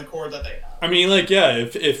build on the core that they have. I mean,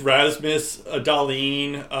 if Rasmus,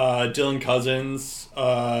 Dahlin, Dylan Cousins,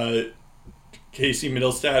 Casey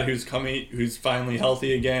Middlestat, who's finally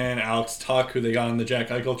healthy again, Alex Tuck, who they got in the Jack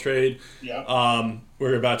Eichel trade. Yeah.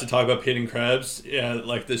 We're about to talk about Peyton Krebs,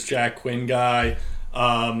 like this Jack Quinn guy.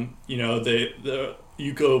 The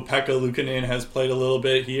Ukko-Pekka Luukkonen has played a little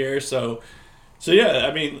bit here, so yeah,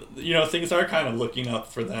 I mean, things are kind of looking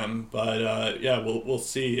up for them, but we'll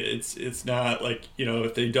see. It's not like,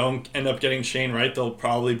 if they don't end up getting Shane Wright, they'll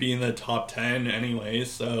probably be in the top 10 anyway.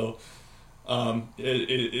 So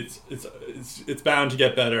it's bound to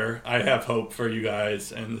get better. I have hope for you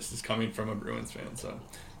guys, and this is coming from a Bruins fan. So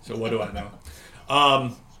what do I know?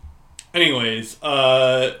 Anyways,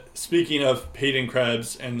 speaking of Peyton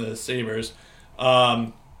Krebs and the Sabres,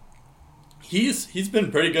 he's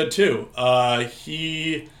been pretty good too. Of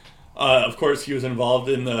course, he was involved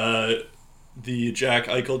in the Jack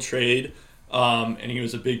Eichel trade, and he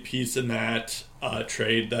was a big piece in that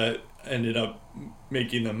trade that ended up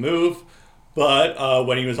making the move. But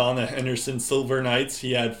when he was on the Henderson Silver Knights,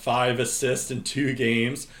 he had 5 assists in 2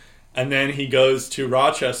 games, and then he goes to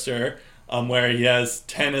Rochester, where he has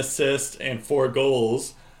 10 assists and 4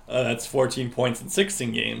 goals. That's 14 points in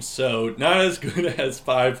 16 games. So not as good as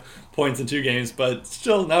 5 points in 2 games, but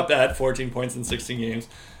still not bad, 14 points in 16 games.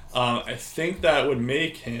 I think that would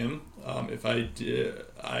make him, if I did,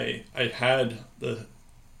 I had the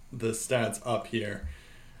stats up here.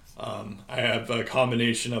 I have a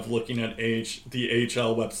combination of looking at the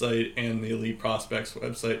AHL website and the Elite Prospects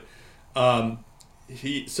website.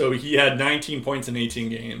 He had 19 points in 18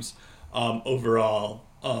 games overall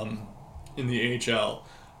in the AHL.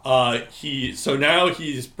 Now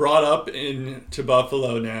he's brought up into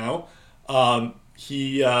Buffalo now.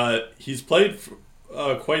 He's played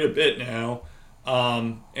quite a bit now,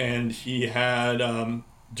 and he had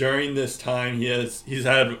during this time he's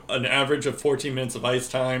had an average of 14 minutes of ice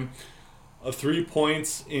time, 3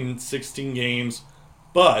 points in 16 games,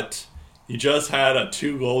 but he just had a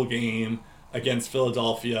 2-goal game against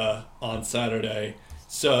Philadelphia on Saturday.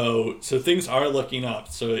 So things are looking up.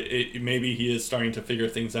 So maybe he is starting to figure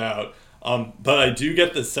things out. But I do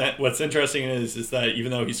get the sense. What's interesting is that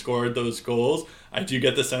even though he scored those goals, I do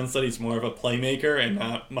get the sense that he's more of a playmaker and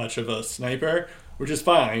not much of a sniper, which is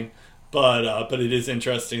fine. But it is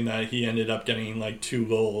interesting that he ended up getting like 2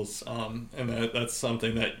 goals, and that's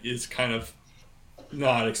something that is kind of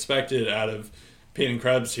not expected out of Peyton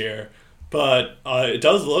Krebs here. But it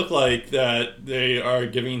does look like that they are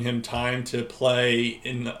giving him time to play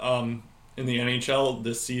in the NHL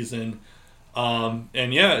this season. I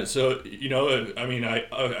mean, I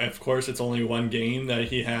of course it's only 1 game that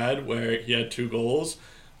he had where he had 2 goals,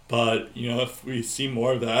 but if we see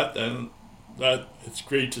more of that, then it's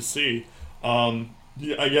great to see. I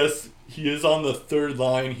guess he is on the 3rd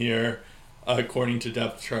line here, according to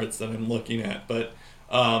depth charts that I'm looking at, but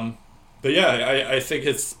yeah, I think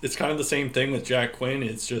it's kind of the same thing with Jack Quinn.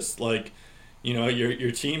 It's just like,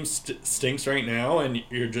 your team stinks right now, and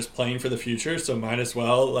you're just playing for the future. So might as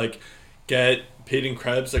well like get Peyton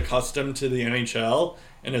Krebs accustomed to the NHL,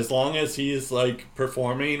 and as long as he's like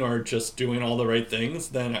performing or just doing all the right things,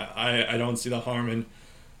 then I don't see the harm in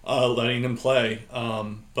letting him play.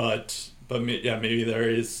 But maybe there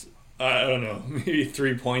is, I don't know, maybe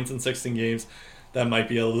 3 points in 16 games. That might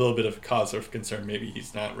be a little bit of a cause of concern. Maybe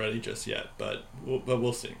he's not ready just yet, but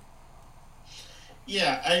we'll see.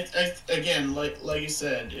 Yeah, I again, like you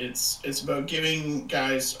said, it's about giving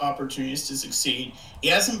guys opportunities to succeed. He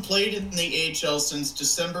hasn't played in the AHL since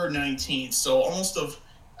December 19th, so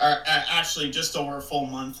actually just over a full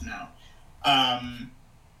month now.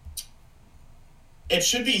 It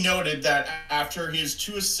should be noted that after his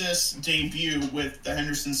 2 assists debut with the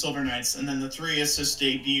Henderson Silver Knights and then the 3 assist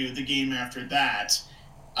debut the game after that,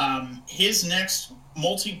 his next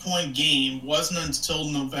multi-point game wasn't until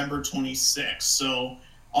November 26th, so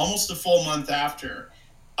almost a full month after.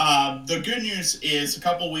 The good news is a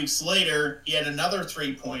couple weeks later, he had another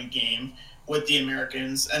 3-point game with the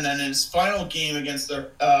Americans, and then his final game against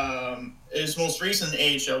his most recent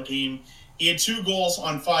AHL game, he had 2 goals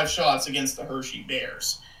on 5 shots against the Hershey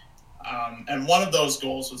Bears. And one of those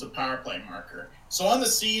goals was a power play marker. So on the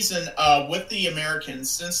season with the Americans,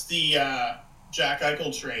 since the Jack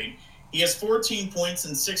Eichel trade, he has 14 points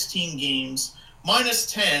in 16 games,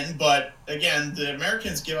 minus 10, but again, the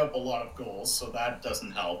Americans give up a lot of goals, so that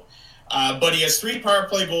doesn't help. But he has 3 power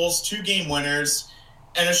play goals, 2 game winners,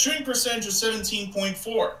 and a shooting percentage of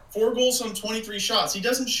 17.4. 4 goals on 23 shots. He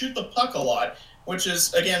doesn't shoot the puck a lot, which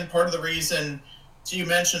is, again, part of the reason you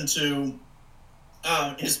mentioned to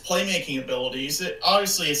his playmaking abilities.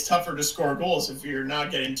 Obviously, it's tougher to score goals if you're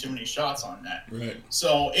not getting too many shots on net. Right.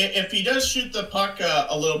 So if he does shoot the puck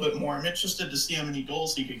a little bit more, I'm interested to see how many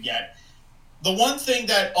goals he could get. The one thing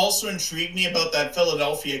that also intrigued me about that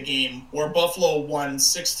Philadelphia game, where Buffalo won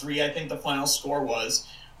 6-3, I think the final score was,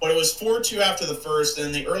 but it was 4-2 after the first, and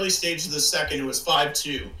in the early stages of the second, it was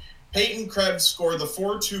 5-2. Peyton Krebs scored the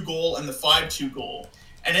 4-2 goal and the 5-2 goal.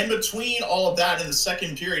 And in between all of that in the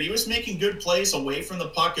second period, he was making good plays away from the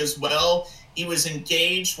puck as well. He was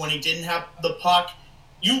engaged when he didn't have the puck.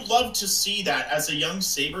 You love to see that as a young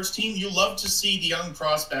Sabres team. You love to see the young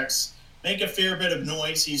prospects make a fair bit of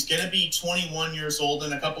noise. He's going to be 21 years old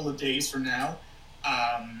in a couple of days from now.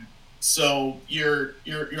 So you're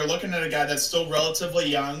looking at a guy that's still relatively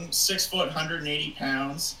young, 6 foot, 180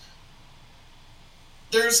 pounds.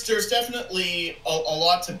 There's definitely a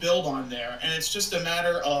lot to build on there, and it's just a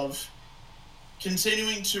matter of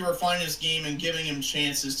continuing to refine his game and giving him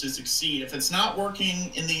chances to succeed. If it's not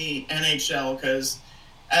working in the NHL, because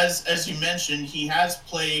as you mentioned, he has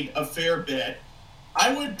played a fair bit,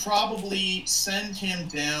 I would probably send him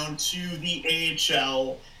down to the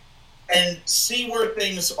AHL and see where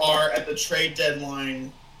things are at the trade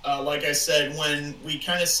deadline. Like I said, when we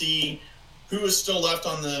kind of see who is still left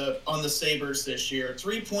on the Sabres this year.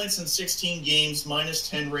 3 points in 16 games, minus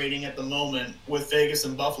 10 rating at the moment with Vegas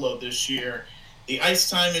and Buffalo this year. The ice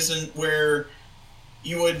time isn't where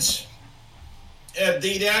you would...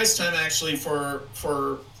 the ice time actually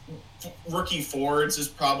for rookie forwards is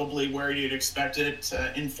probably where you'd expect it.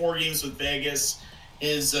 In 4 games with Vegas,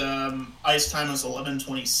 his ice time was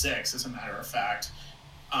 11:26, as a matter of fact.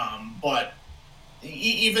 But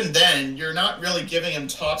even then, you're not really giving him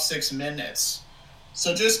top 6 minutes.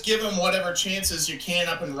 So just give him whatever chances you can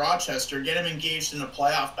up in Rochester, get him engaged in a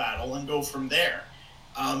playoff battle, and go from there.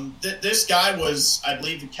 This guy was, I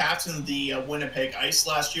believe, the captain of the Winnipeg Ice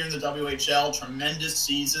last year in the WHL. Tremendous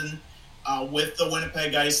season with the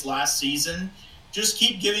Winnipeg Ice last season. Just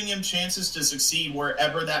keep giving him chances to succeed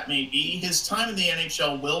wherever that may be. His time in the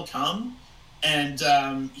NHL will come,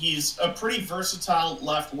 and he's a pretty versatile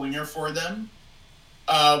left winger for them.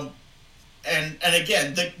 And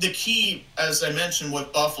again, the key, as I mentioned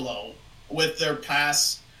with Buffalo, with their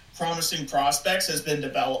past promising prospects, has been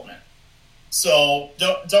development. So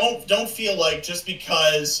don't feel like just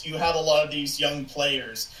because you have a lot of these young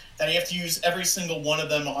players that you have to use every single one of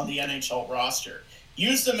them on the NHL roster.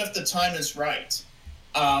 Use them if the time is right.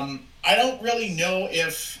 I don't really know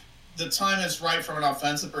if the time is right from an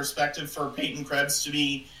offensive perspective for Peyton Krebs to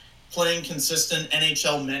be playing consistent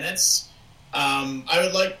NHL minutes.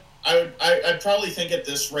 I'd probably think at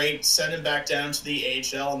this rate, send him back down to the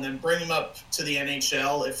AHL and then bring him up to the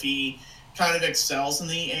NHL if he kind of excels in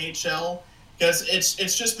the AHL. Because it's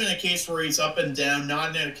just been a case where he's up and down,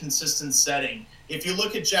 not in a consistent setting. If you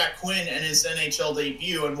look at Jack Quinn and his NHL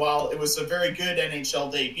debut, and while it was a very good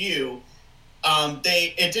NHL debut,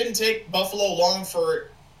 it didn't take Buffalo long for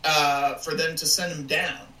them to send him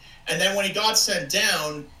down. And then when he got sent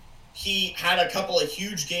down, he had a couple of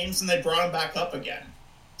huge games and they brought him back up again.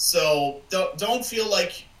 So don't feel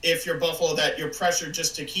like if you're Buffalo that you're pressured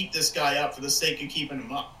just to keep this guy up for the sake of keeping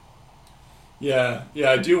him up. Yeah,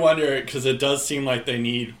 I do wonder, because it does seem like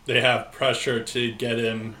they have pressure to get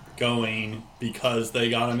him going because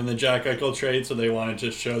they got him in the Jack Eichel trade, so they wanted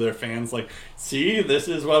to show their fans, like, see, this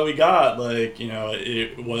is what we got. Like,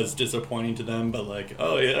 it was disappointing to them, but like,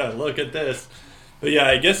 oh yeah, look at this. But yeah,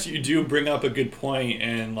 I guess you do bring up a good point,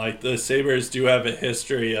 and like the Sabres do have a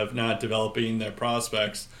history of not developing their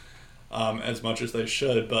prospects as much as they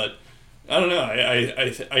should, but I don't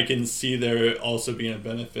know. I can see there also being a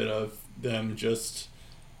benefit of them just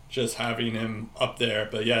having him up there.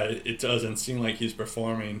 But yeah, it doesn't seem like he's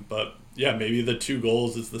performing. But yeah, maybe the 2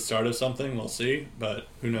 goals is the start of something. We'll see, but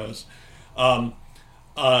who knows.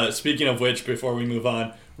 Speaking of which, before we move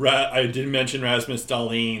on, I did mention Rasmus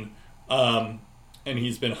Dahlin, and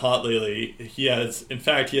he's been hot lately. He has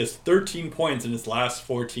 13 points in his last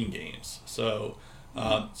 14 games. So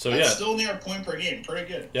That's still near a point per game. Pretty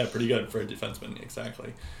good. Yeah, pretty good for a defenseman.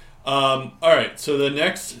 Exactly. All right, so the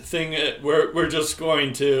next thing we're just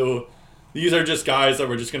going to. These are just guys that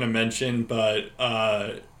we're just going to mention, but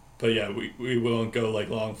yeah, we won't go like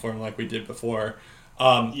long form like we did before.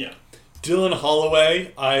 Dylan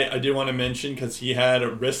Holloway, I did want to mention because he had a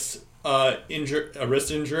wrist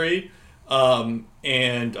injury, and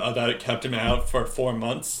that kept him out for 4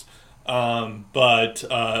 months.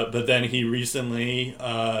 But then he recently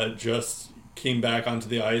just came back onto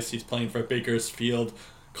the ice. He's playing for Bakersfield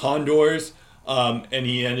Condors, and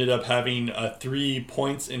he ended up having 3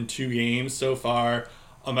 points in 2 games so far.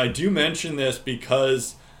 I do mention this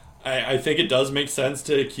because I think it does make sense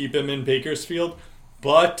to keep him in Bakersfield,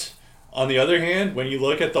 but on the other hand, when you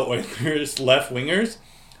look at the Oilers' left wingers,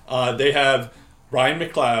 they have Ryan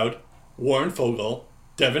McLeod, Warren Fogle,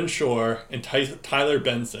 Devin Shore, and Tyler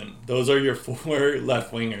Benson. Those are your 4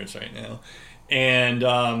 left wingers right now. And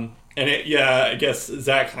I guess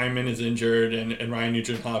Zach Hyman is injured, and Ryan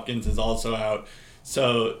Nugent-Hopkins is also out.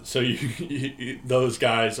 So those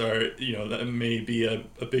guys are, that may be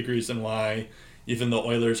a big reason why even the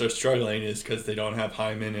Oilers are struggling is because they don't have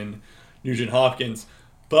Hyman and Nugent-Hopkins.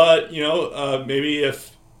 But, maybe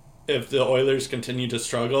if the Oilers continue to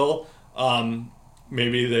struggle,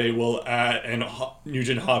 maybe they will add, and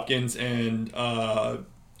Nugent-Hopkins and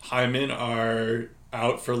Hyman are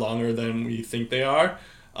out for longer than we think they are.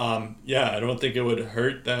 I don't think it would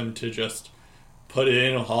hurt them to just put it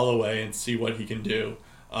in Holloway and see what he can do.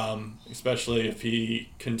 Especially if he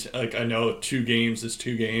can, I know 2 games is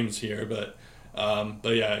 2 games here, but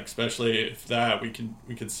yeah, especially if that we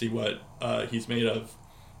could see what he's made of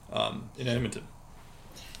in Edmonton.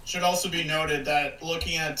 Should also be noted that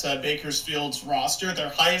looking at Bakersfield's roster, their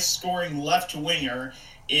highest scoring left winger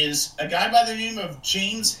is a guy by the name of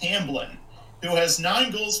James Hamblin, who has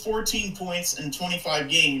 9 goals, 14 points in 25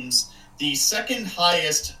 games. The second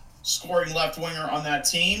highest scoring left winger on that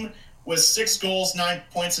team was 6 goals, 9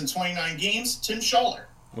 points in 29 games, Tim Schaller.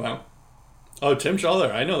 Wow. Oh, Tim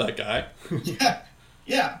Schaller. I know that guy.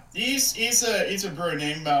 Yeah. He's a Brewer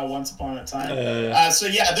name once upon a time.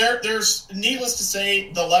 There's needless to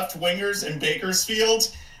say, the left wingers in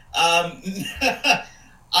Bakersfield,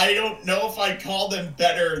 I don't know if I'd call them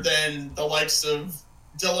better than the likes of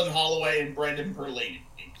Dylan Holloway and Brendan Perlini.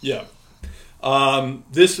 Yeah.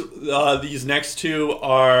 These next 2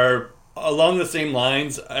 are along the same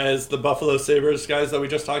lines as the Buffalo Sabres guys that we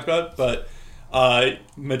just talked about, but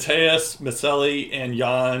Mattias Macceli and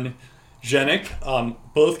Jenik,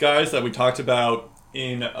 both guys that we talked about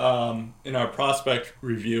in our prospect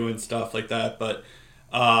review and stuff like that, but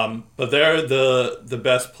they're the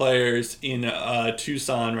best players in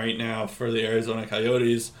Tucson right now for the Arizona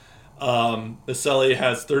Coyotes. Macceli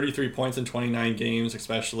has 33 points in 29 games,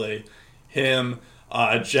 especially him.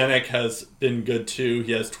 Jenik has been good too.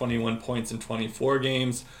 He has 21 points in 24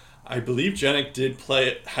 games. I believe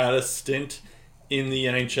Jenik had a stint in the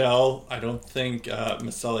NHL. I don't think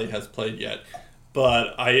Macceli has played yet,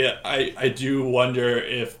 but I do wonder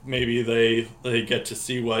if maybe they get to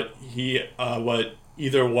see what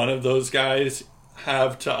either one of those guys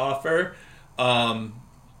have to offer in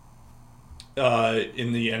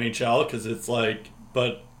the NHL, because it's I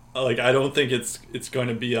don't think it's going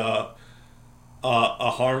to be a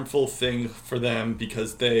harmful thing for them,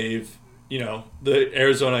 because the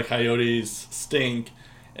Arizona Coyotes stink.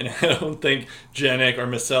 And I don't think Jenik or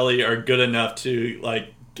Macceli are good enough to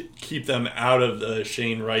keep them out of the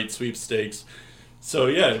Shane Wright sweepstakes. So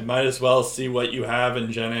yeah, might as well see what you have in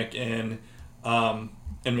Jenik and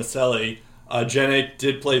Macceli. Jenik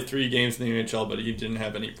did play 3 games in the NHL, but he didn't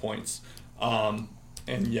have any points. And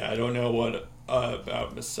yeah, I don't know what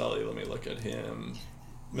about Macceli. Let me look at him.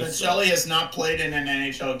 Macceli has not played in an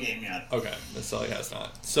NHL game yet. Okay, Macceli has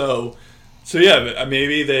not. So yeah,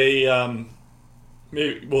 maybe they.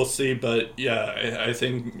 Maybe we'll see, but yeah, I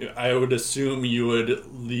think I would assume you would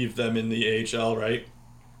leave them in the AHL, right?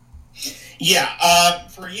 Yeah.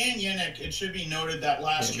 For Jenik, it should be noted that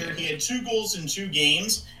last year he had 2 goals in 2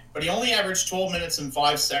 games, but he only averaged 12 minutes and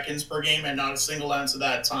 5 seconds per game, and not a single ounce of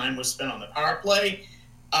that time was spent on the power play.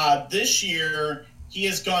 This year, he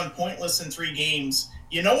has gone pointless in 3 games.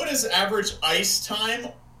 You know what his average ice time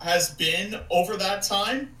has been over that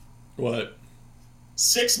time? What?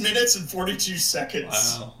 6 minutes and 42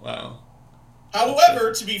 seconds. Wow.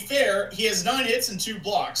 However, to be fair, he has 9 hits and 2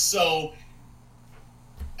 blocks. So,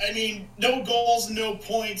 I mean, no goals, no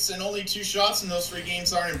points, and only 2 shots in those 3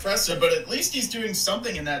 games aren't impressive. But at least he's doing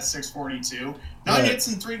something in that 642. 9 hits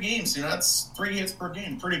in 3 games. That's 3 hits per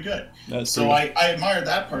game. Pretty good. I admire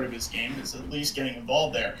that part of his game, is at least getting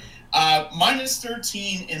involved there. Minus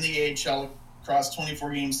 13 in the AHL across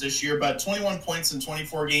 24 games this year, but 21 points in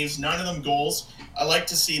 24 games, none of them goals. I like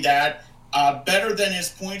to see that. Better than his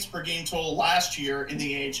points per game total last year in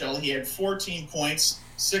the AHL. He had 14 points,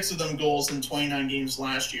 6 of them goals in 29 games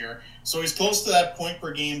last year. So he's close to that point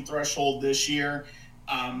per game threshold this year.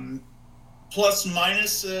 Plus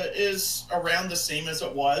minus is around the same as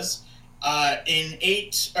it was. In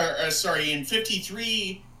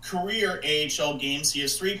 53 career AHL games, he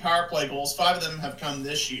has 3 power play goals. 5 of them have come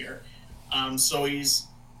this year. So he's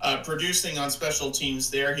producing on special teams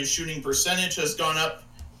there. His shooting percentage has gone up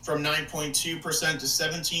from 9.2% to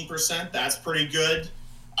 17%. That's pretty good.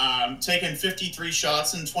 Taking 53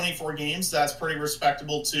 shots in 24 games, that's pretty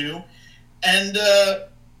respectable too. And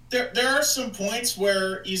there are some points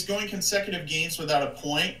where he's going consecutive games without a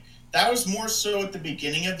point. That was more so at the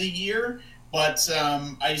beginning of the year, but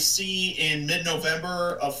I see in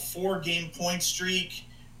mid-November a 4-game point streak.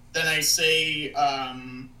 Then I say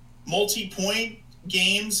multi-point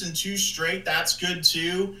games in 2 straight. That's good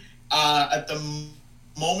too. At the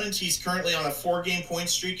moment, he's currently on a 4-game point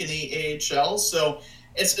streak in the AHL, so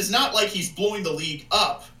it's not like he's blowing the league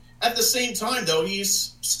up. At the same time, though,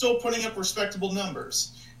 he's still putting up respectable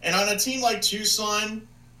numbers. And on a team like Tucson,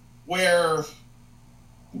 where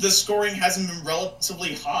the scoring hasn't been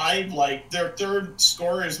relatively high, like their third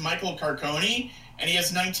scorer is Michael Carconi, and he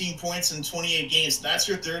has 19 points in 28 games. That's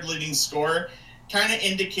your third leading scorer. Kind of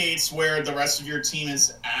indicates where the rest of your team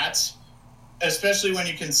is at, especially when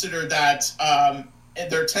you consider that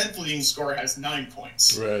their 10th leading scorer has 9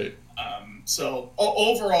 points. Right. So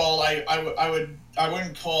overall, I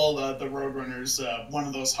wouldn't call the Roadrunners one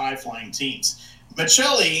of those high-flying teams.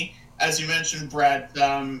 Macceli, as you mentioned, Brett,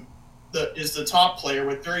 is the top player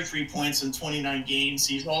with 33 points in 29 games.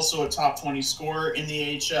 He's also a top 20 scorer in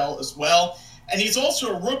the AHL as well. And he's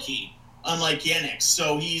also a rookie, unlike Jenik.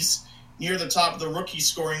 So he's near the top of the rookie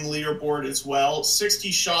scoring leaderboard as well.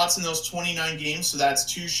 60 shots in those 29 games, so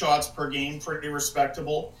that's 2 shots per game, pretty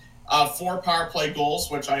respectable. 4 power play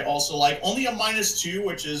goals, which I also like. Only a -2,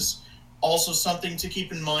 which is also something to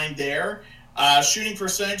keep in mind there. Shooting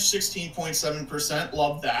percentage, 16.7%.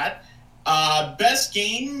 Love that. Best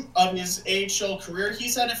game of his AHL career,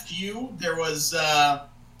 he's had a few. There was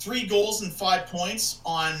 3 goals and 5 points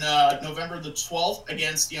on November the 12th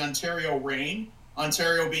against the Ontario Reign.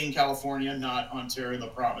 Ontario being California, not Ontario the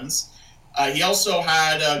province. He also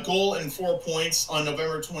had a goal and 4 points on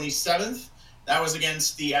November 27th. That was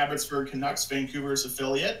against the Abbotsford Canucks, Vancouver's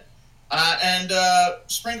affiliate. And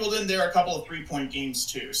sprinkled in there a couple of 3-point games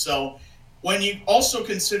too. So when you also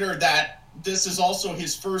consider that this is also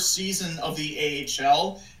his first season of the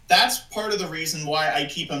AHL, that's part of the reason why I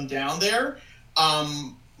keep him down there.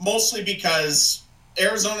 Mostly because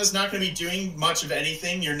Arizona's not going to be doing much of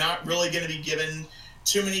anything. You're not really going to be given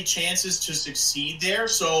too many chances to succeed there.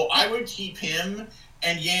 So I would keep him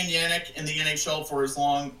and Jenik in the NHL for as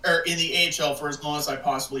long, or in the AHL for as long as I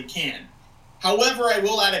possibly can. However, I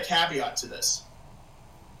will add a caveat to this.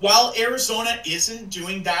 While Arizona isn't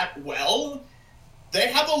doing that well, they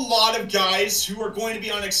have a lot of guys who are going to be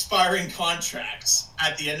on expiring contracts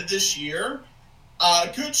at the end of this year.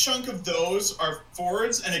 A good chunk of those are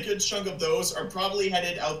forwards, and a good chunk of those are probably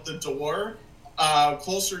headed out the door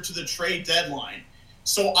closer to the trade deadline.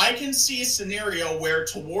 So I can see a scenario where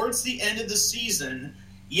towards the end of the season,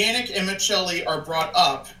 Jenik and Macceli are brought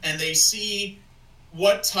up, and they see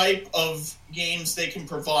what type of games they can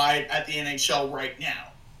provide at the NHL right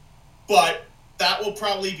now. But that will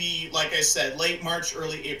probably be, like I said, late March,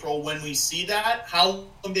 early April when we see that. How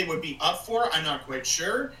long they would be up for, I'm not quite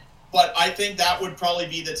sure. But I think that would probably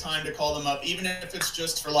be the time to call them up, even if it's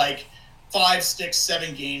just for like 5, 6,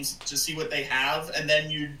 7 games to see what they have, and then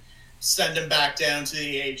you'd send them back down to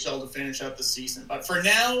the AHL to finish up the season. But for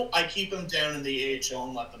now, I keep them down in the AHL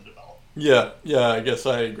and let them develop. Yeah, I guess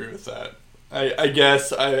I agree with that. I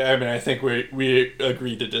guess I think we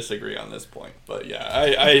agree to disagree on this point, but yeah,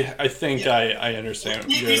 I think I understand.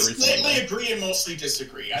 We slightly agree and mostly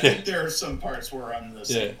disagree. I think there are some parts where we're on the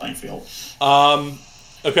same playing field.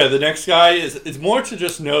 Okay, the next guy is more to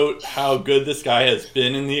just note how good this guy has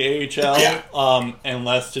been in the AHL, and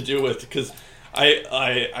less to do with, because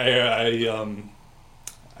I'm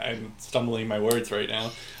stumbling my words right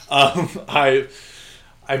now.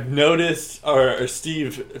 I've noticed, or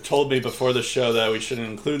Steve told me before the show that we shouldn't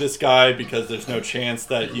include this guy because there's no chance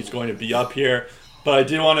that he's going to be up here. But I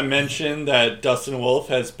do want to mention that Dustin Wolf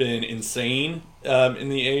has been insane in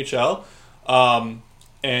the AHL.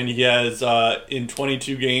 And he has, in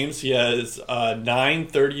 22 games, he has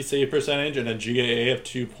 930 save percentage and a GAA of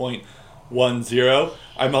 1-0.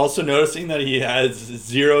 I'm also noticing that he has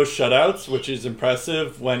 0 shutouts, which is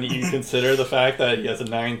impressive when you consider the fact that he has a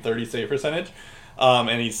 .930 save percentage,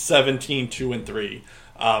 and he's 17-2-3.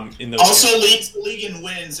 In those also games. leads the league in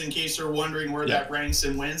wins. In case you're wondering where that ranks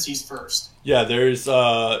in wins, he's first. Yeah, there's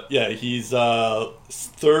he's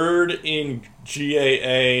third in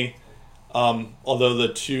GAA. Although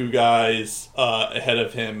the two guys ahead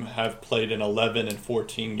of him have played in 11 and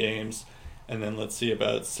 14 games. And then let's see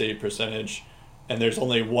about save percentage. And there's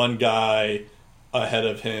only one guy ahead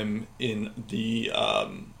of him in the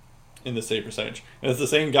save percentage. And it's the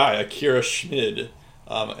same guy, Akira Schmid.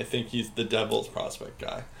 I think he's the Devils prospect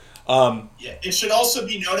guy. It should also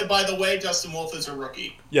be noted, by the way, Dustin Wolf is a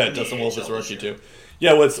rookie. Yeah, Dustin Wolf is a rookie too.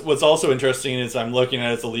 Yeah, what's also interesting is I'm looking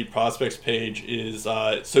at his elite prospects page is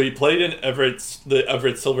so he played in the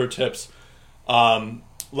Everett Silvertips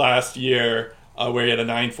last year where he had a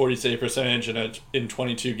 .940 save percentage in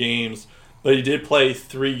 22 games, but he did play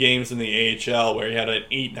 3 games in the AHL where he had an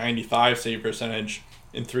 .895 save percentage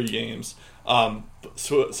in 3 games.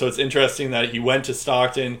 So it's interesting that he went to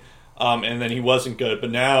Stockton and then he wasn't good, but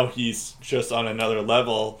now he's just on another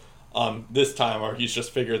level this time, or he's just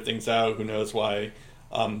figured things out. Who knows why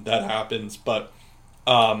that happens, but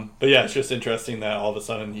yeah, it's just interesting that all of a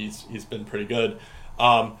sudden he's been pretty good.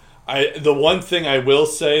 The one thing I will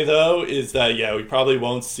say though is that we probably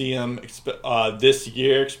won't see him this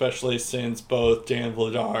year, especially since both Dan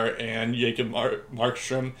Vladar and Jacob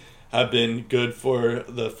Markstrom have been good for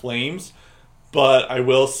the Flames. But I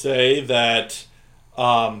will say that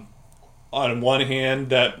on one hand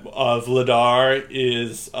that Vladar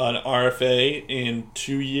is an RFA in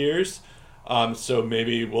 2 years. So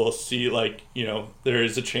maybe we'll see, there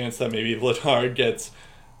is a chance that maybe Vladar gets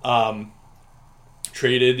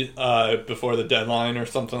traded before the deadline or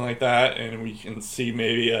something like that, and we can see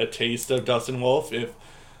maybe a taste of Dustin Wolf if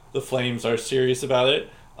the Flames are serious about it.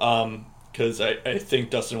 Because I think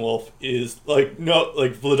Dustin Wolf is,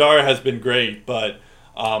 Vladar has been great, but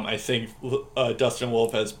I think Dustin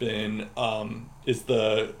Wolf has been, is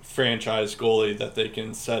the franchise goalie that they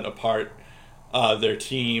can set apart their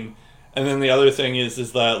team. And then the other thing is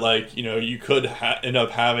that, you could end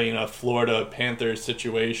up having a Florida Panthers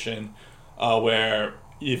situation where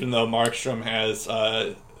even though Markstrom has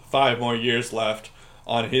 5 more years left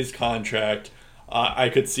on his contract, I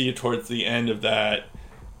could see towards the end of that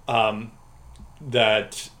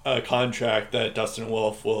contract that Dustin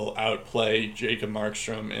Wolf will outplay Jacob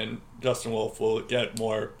Markstrom, and Dustin Wolf will get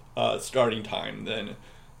more starting time than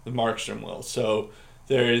the Markstrom will. So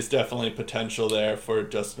there is definitely potential there for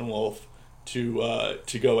Dustin Wolf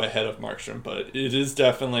to go ahead of Markstrom, but it is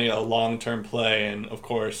definitely a long-term play, and of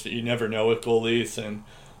course you never know with goalies, and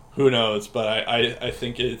who knows, but I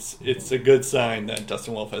think it's a good sign that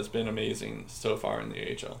Dustin Wolf has been amazing so far in the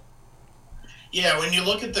AHL. Yeah, when you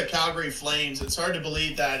look at the Calgary Flames, it's hard to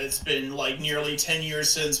believe that it's been nearly 10 years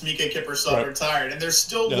since Mika Kiprusoff retired, and they're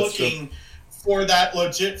still looking for that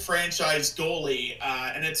legit franchise goalie,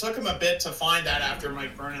 and it took them a bit to find that after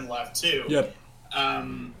Mike Vernon left too. Yep.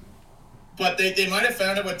 But they might have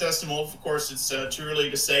found it with Dustin Wolf. Of course, it's too early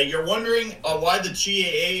to say. You're wondering why the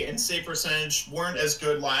GAA and save percentage weren't as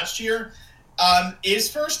good last year. His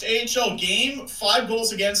first AHL game, 5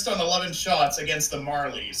 goals against on 11 shots against the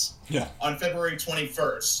Marlies on February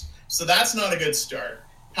 21st. So that's not a good start.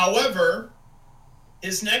 However,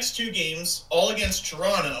 his next 2 games, all against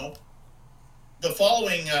Toronto, the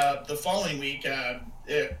following week,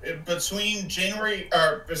 between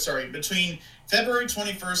February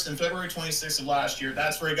 21st and February 26th of last year,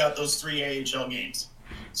 that's where he got those 3 AHL games.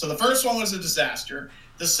 So the first one was a disaster.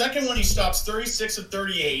 The second one, he stops 36 of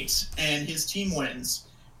 38, and his team wins.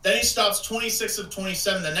 Then he stops 26 of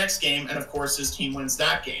 27 the next game, and of course his team wins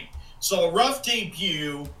that game. So a rough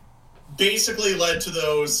debut basically led to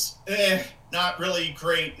those not really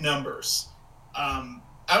great numbers.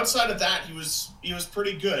 Outside of that, he was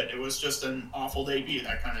pretty good. It was just an awful debut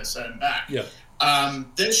that kind of set him back. Yeah.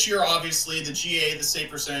 This year, obviously, the GA, the save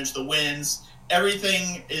percentage, the wins,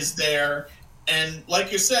 everything is there. And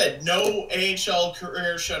like you said, no AHL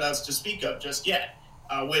career shutouts to speak of just yet,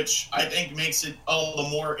 which I think makes it all the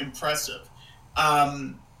more impressive.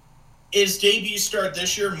 His debut start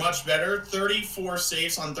this year, much better, 34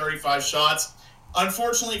 saves on 35 shots.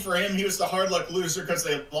 Unfortunately for him, he was the hard luck loser because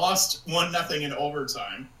they lost 1-0 in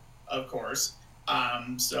overtime, of course.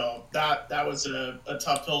 So that was a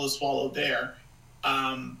tough pill to swallow there.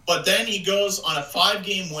 But then he goes on a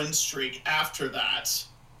 5-game win streak after that.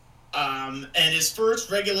 And his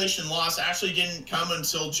first regulation loss actually didn't come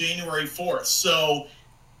until January 4th. So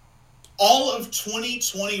all of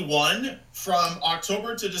 2021, from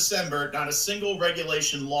October to December, not a single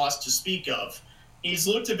regulation loss to speak of. He's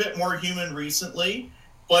looked a bit more human recently,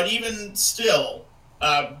 but even still,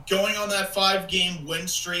 going on that 5-game win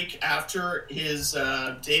streak after his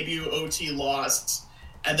debut OT loss,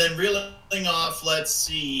 and then reeling off, let's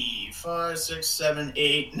see, 5, 6, 7,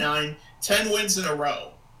 8, 9, 10 wins in a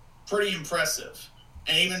row. Pretty impressive.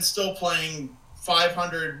 And even still playing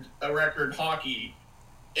 500 record hockey,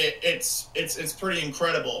 it's pretty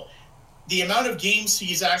incredible. The amount of games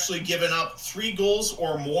he's actually given up 3 goals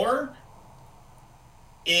or more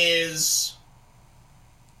is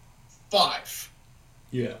 5.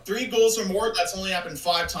 Yeah. 3 goals or more, that's only happened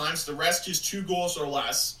 5 times. The rest is 2 goals or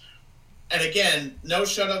less. And again, no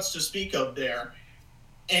shutouts to speak of there.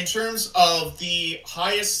 In terms of the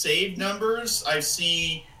highest save numbers, I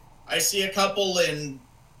see a couple in.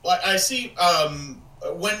 I see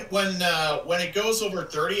when it goes over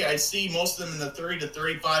 30, I see most of them in the 30 to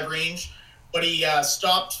 35 range. But he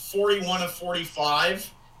stopped 41 of 45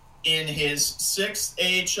 in his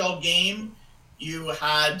 6th AHL game. You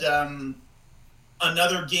had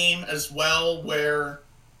another game as well where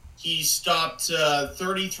he stopped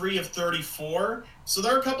 33 of 34. So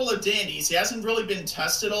there are a couple of dandies. He hasn't really been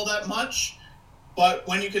tested all that much. But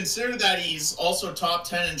when you consider that he's also top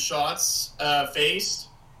 10 in shots faced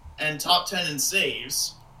and top 10 in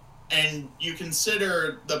saves, and you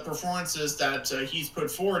consider the performances that he's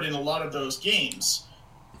put forward in a lot of those games,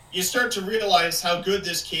 you start to realize how good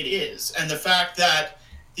this kid is. And the fact that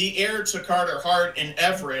the heir to Carter Hart and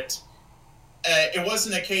Everett, it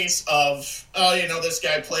wasn't a case of, this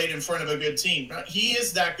guy played in front of a good team. He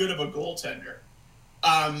is that good of a goaltender.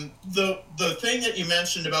 The thing that you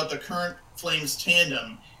mentioned about the current Flames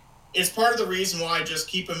tandem is part of the reason why I just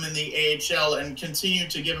keep him in the AHL and continue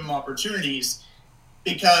to give him opportunities,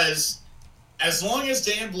 because as long as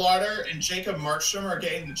Dan Blatter and Jacob Markstrom are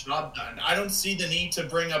getting the job done, I don't see the need to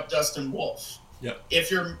bring up Dustin Wolf. Yep. If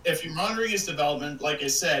you're monitoring his development, like I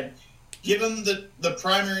said, give him the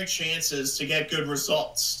primary chances to get good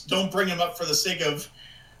results. Don't bring him up for the sake of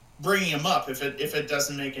bringing him up if it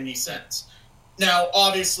doesn't make any sense. Now,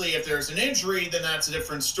 obviously, if there's an injury, then that's a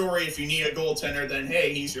different story. If you need a goaltender, then,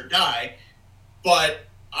 hey, he's your guy. But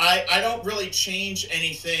I don't really change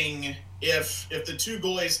anything if the 2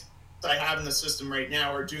 goalies I have in the system right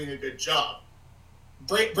now are doing a good job.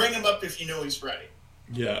 Bring him up if you know he's ready.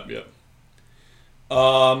 Yeah.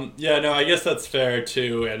 I guess that's fair,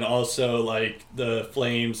 too. And also, the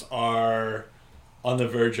Flames are on the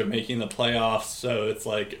verge of making the playoffs, so it's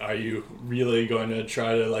are you really going to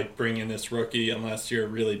try to bring in this rookie unless you're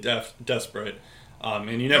really desperate?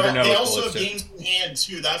 And you never know. They also have games in hand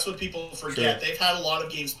too. That's what people forget. Sure. They've had a lot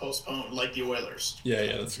of games postponed, like the Oilers.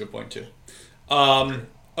 Yeah, that's a good point too.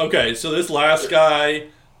 Okay, so this last guy,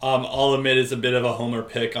 I'll admit, is a bit of a homer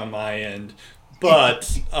pick on my end.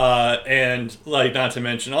 But, and, not to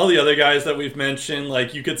mention all the other guys that we've mentioned,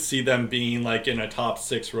 you could see them being, in a top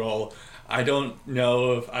 6 role. I don't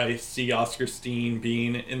know if I see Oskar Steen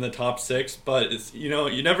being in the top 6, but it's, you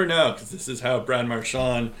never know, because this is how Brad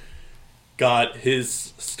Marchand got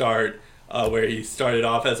his start, where he started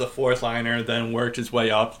off as a 4th liner, then worked his way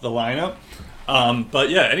up the lineup. But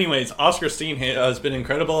yeah, anyways, Oskar Steen has been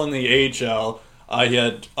incredible in the AHL. He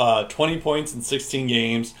had 20 points in 16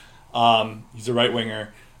 games. He's a right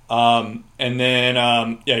winger. And then,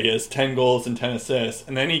 he has 10 goals and 10 assists.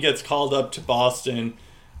 And then he gets called up to Boston.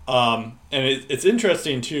 And it's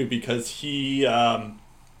interesting too, because he, Carlson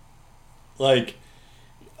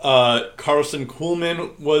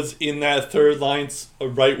Kuhlman was in that 3rd line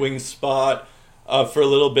right wing spot for a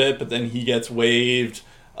little bit, but then he gets waived.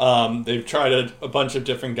 They've tried a bunch of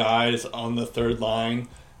different guys on the 3rd line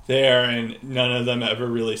there, and none of them ever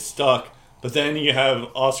really stuck. But then you have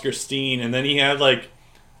Oskar Steen, and then he had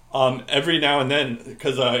every now and then,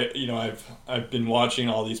 because I've been watching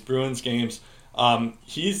all these Bruins games.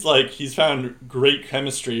 He's found great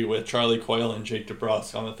chemistry with Charlie Coyle and Jake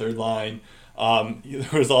DeBrusk on the 3rd line.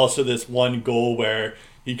 There was also this one goal where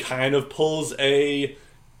he kind of pulls a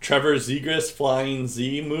Trevor Zegras flying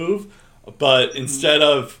Z move, but instead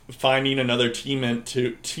of finding another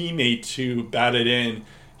teammate to bat it in,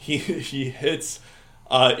 he hits.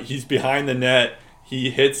 He's behind the net. He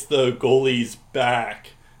hits the goalie's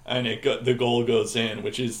back, and the goal goes in,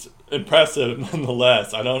 which is impressive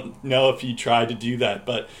nonetheless. I don't know if he tried to do that,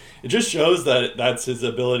 but it just shows that that's his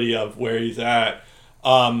ability of where he's at.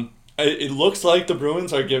 It looks like the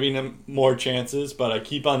Bruins are giving him more chances, but I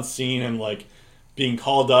keep on seeing him being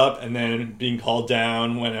called up and then being called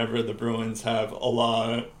down whenever the Bruins have a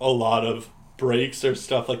lot of breaks or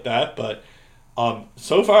stuff like that. But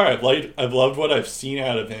so far, I've loved what I've seen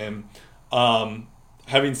out of him.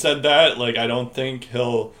 Having said that, like, I don't think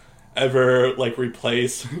he'll ever, like,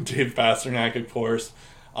 replace Dave Pasternak, of course.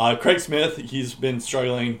 Craig Smith, he's been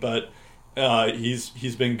struggling, but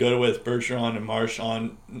he's been good with Bergeron and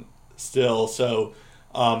Marchand still. So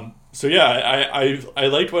yeah, I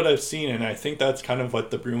liked what I've seen, and I think that's kind of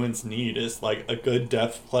what the Bruins need, is like a good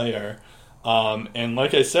depth player. And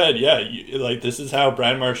like I said, yeah, like, this is how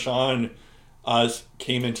Brad Marchand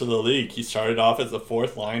came into the league. He started off as a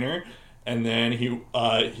fourth liner, and then he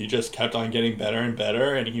just kept on getting better and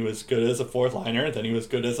better, and he was good as a fourth liner, then he was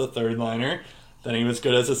good as a third liner, then he was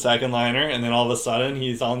good as a second liner, and then all of a sudden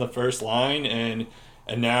he's on the first line, and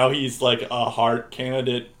now he's like a Hart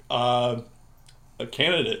candidate. So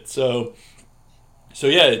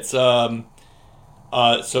yeah, it's so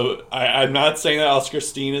I'm not saying that Oskar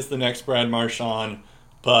Steen is the next Brad Marchand,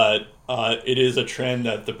 but it is a trend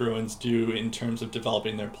that the Bruins do in terms of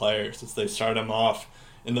developing their players, as they start them off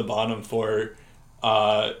in the bottom four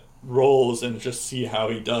roles and just see how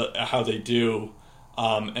they do,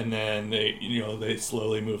 and then they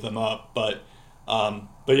slowly move them up. But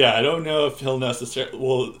yeah, I don't know if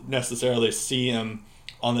we'll necessarily see him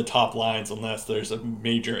on the top lines unless there's a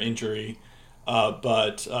major injury.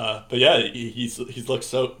 But yeah, he's looked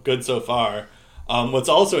so good so far. What's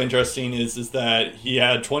also interesting is that he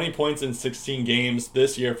had 20 points in 16 games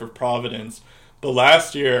this year for Providence, but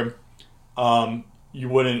last year, you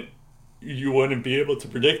wouldn't be able to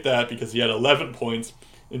predict that because he had 11 points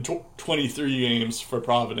in 23 games for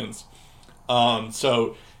Providence.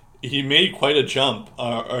 So he made quite a jump,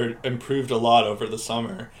 or improved a lot over the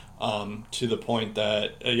summer, to the point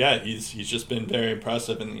that he's just been very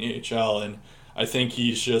impressive in the AHL, and I think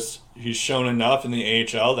he's shown enough in the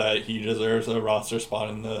AHL that he deserves a roster spot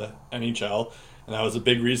in the NHL, and that was a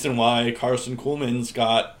big reason why Carson Kuhlman's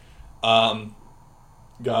got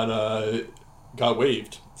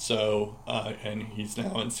waived. So and he's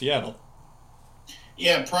now in Seattle.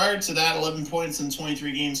 Yeah, prior to that, 11 points in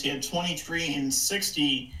 23 games. He had 23 in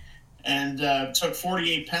 60 and took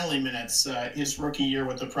 48 penalty minutes his rookie year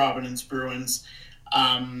with the Providence Bruins.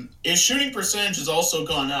 His shooting percentage has also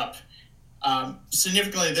gone up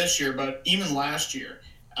significantly this year, but even last year.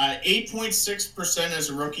 8.6% as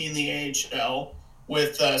a rookie in the AHL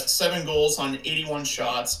with 7 goals on 81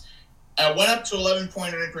 shots. Went up to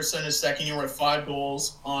 11.9% his second year with 5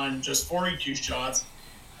 goals on just 42 shots.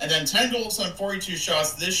 And then 10 goals on 42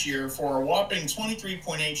 shots this year for a whopping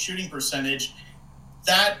 23.8 shooting percentage.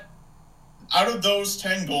 That, out of those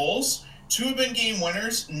 10 goals, 2 have been game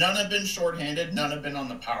winners, none have been shorthanded, none have been on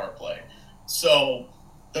the power play. So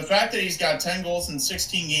the fact that he's got 10 goals in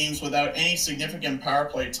 16 games without any significant power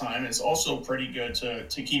play time is also pretty good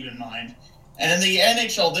to keep in mind. And in the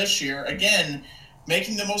NHL this year, again,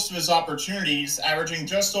 making the most of his opportunities, averaging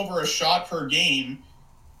just over a shot per game,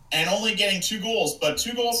 and only getting 2 goals, but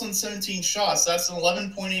 2 goals on 17 shots, that's an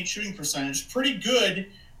 11.8 shooting percentage. Pretty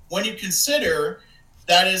good when you consider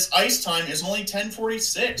that his ice time is only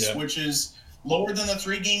 10:46, which is lower than the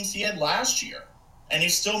 3 games he had last year. And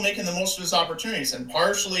he's still making the most of his opportunities. And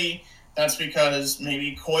partially that's because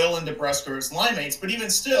maybe Coyle and DeBrusk are his line mates, but even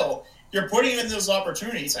still, you're putting him in those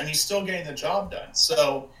opportunities and he's still getting the job done.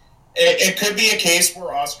 So it could be a case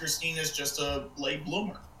where Oskar Steen is just a late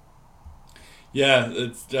bloomer. Yeah,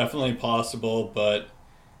 it's definitely possible, but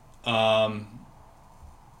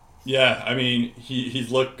yeah, I mean, he's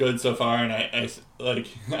looked good so far, and I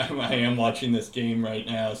am watching this game right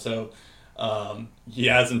now, so he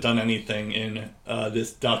hasn't done anything in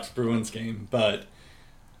this Ducks-Bruins game, but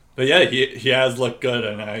yeah, he has looked good,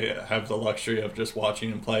 and I have the luxury of just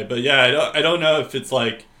watching him play. But yeah, I don't know if it's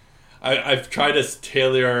like I've tried to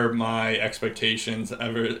tailor my expectations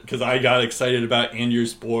ever, because I got excited about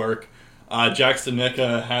Anders Bork. Jack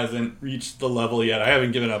Studnicka hasn't reached the level yet. I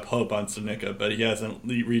haven't given up hope on Studnicka, but he hasn't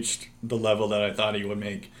reached the level that I thought he would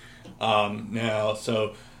make now.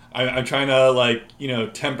 So I'm trying to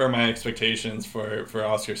temper my expectations for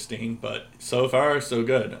Oskar Steen, but so far so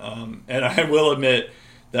good. And I will admit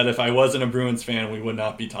that if I wasn't a Bruins fan, we would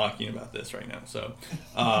not be talking about this right now. So,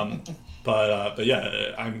 but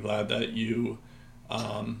yeah, I'm glad that you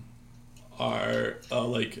are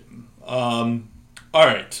all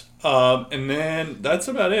right. And then that's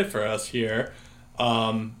about it for us here.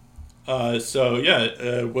 So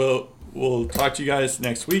yeah, we'll talk to you guys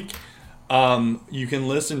next week. You can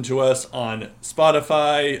listen to us on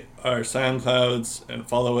Spotify, our SoundClouds, and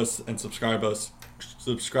follow us and subscribe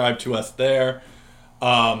to us there,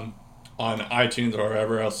 on iTunes or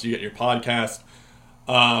wherever else you get your podcast.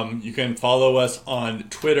 You can follow us on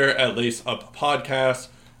Twitter at Lace Up Podcast.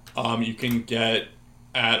 You can get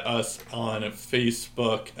at us on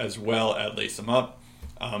Facebook as well at Lace 'em Up.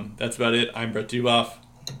 That's about it. I'm Brett Duboff.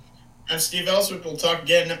 I'm Steve Ellswick. We'll talk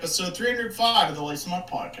again in episode 305 of the Lace 'em Up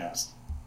podcast.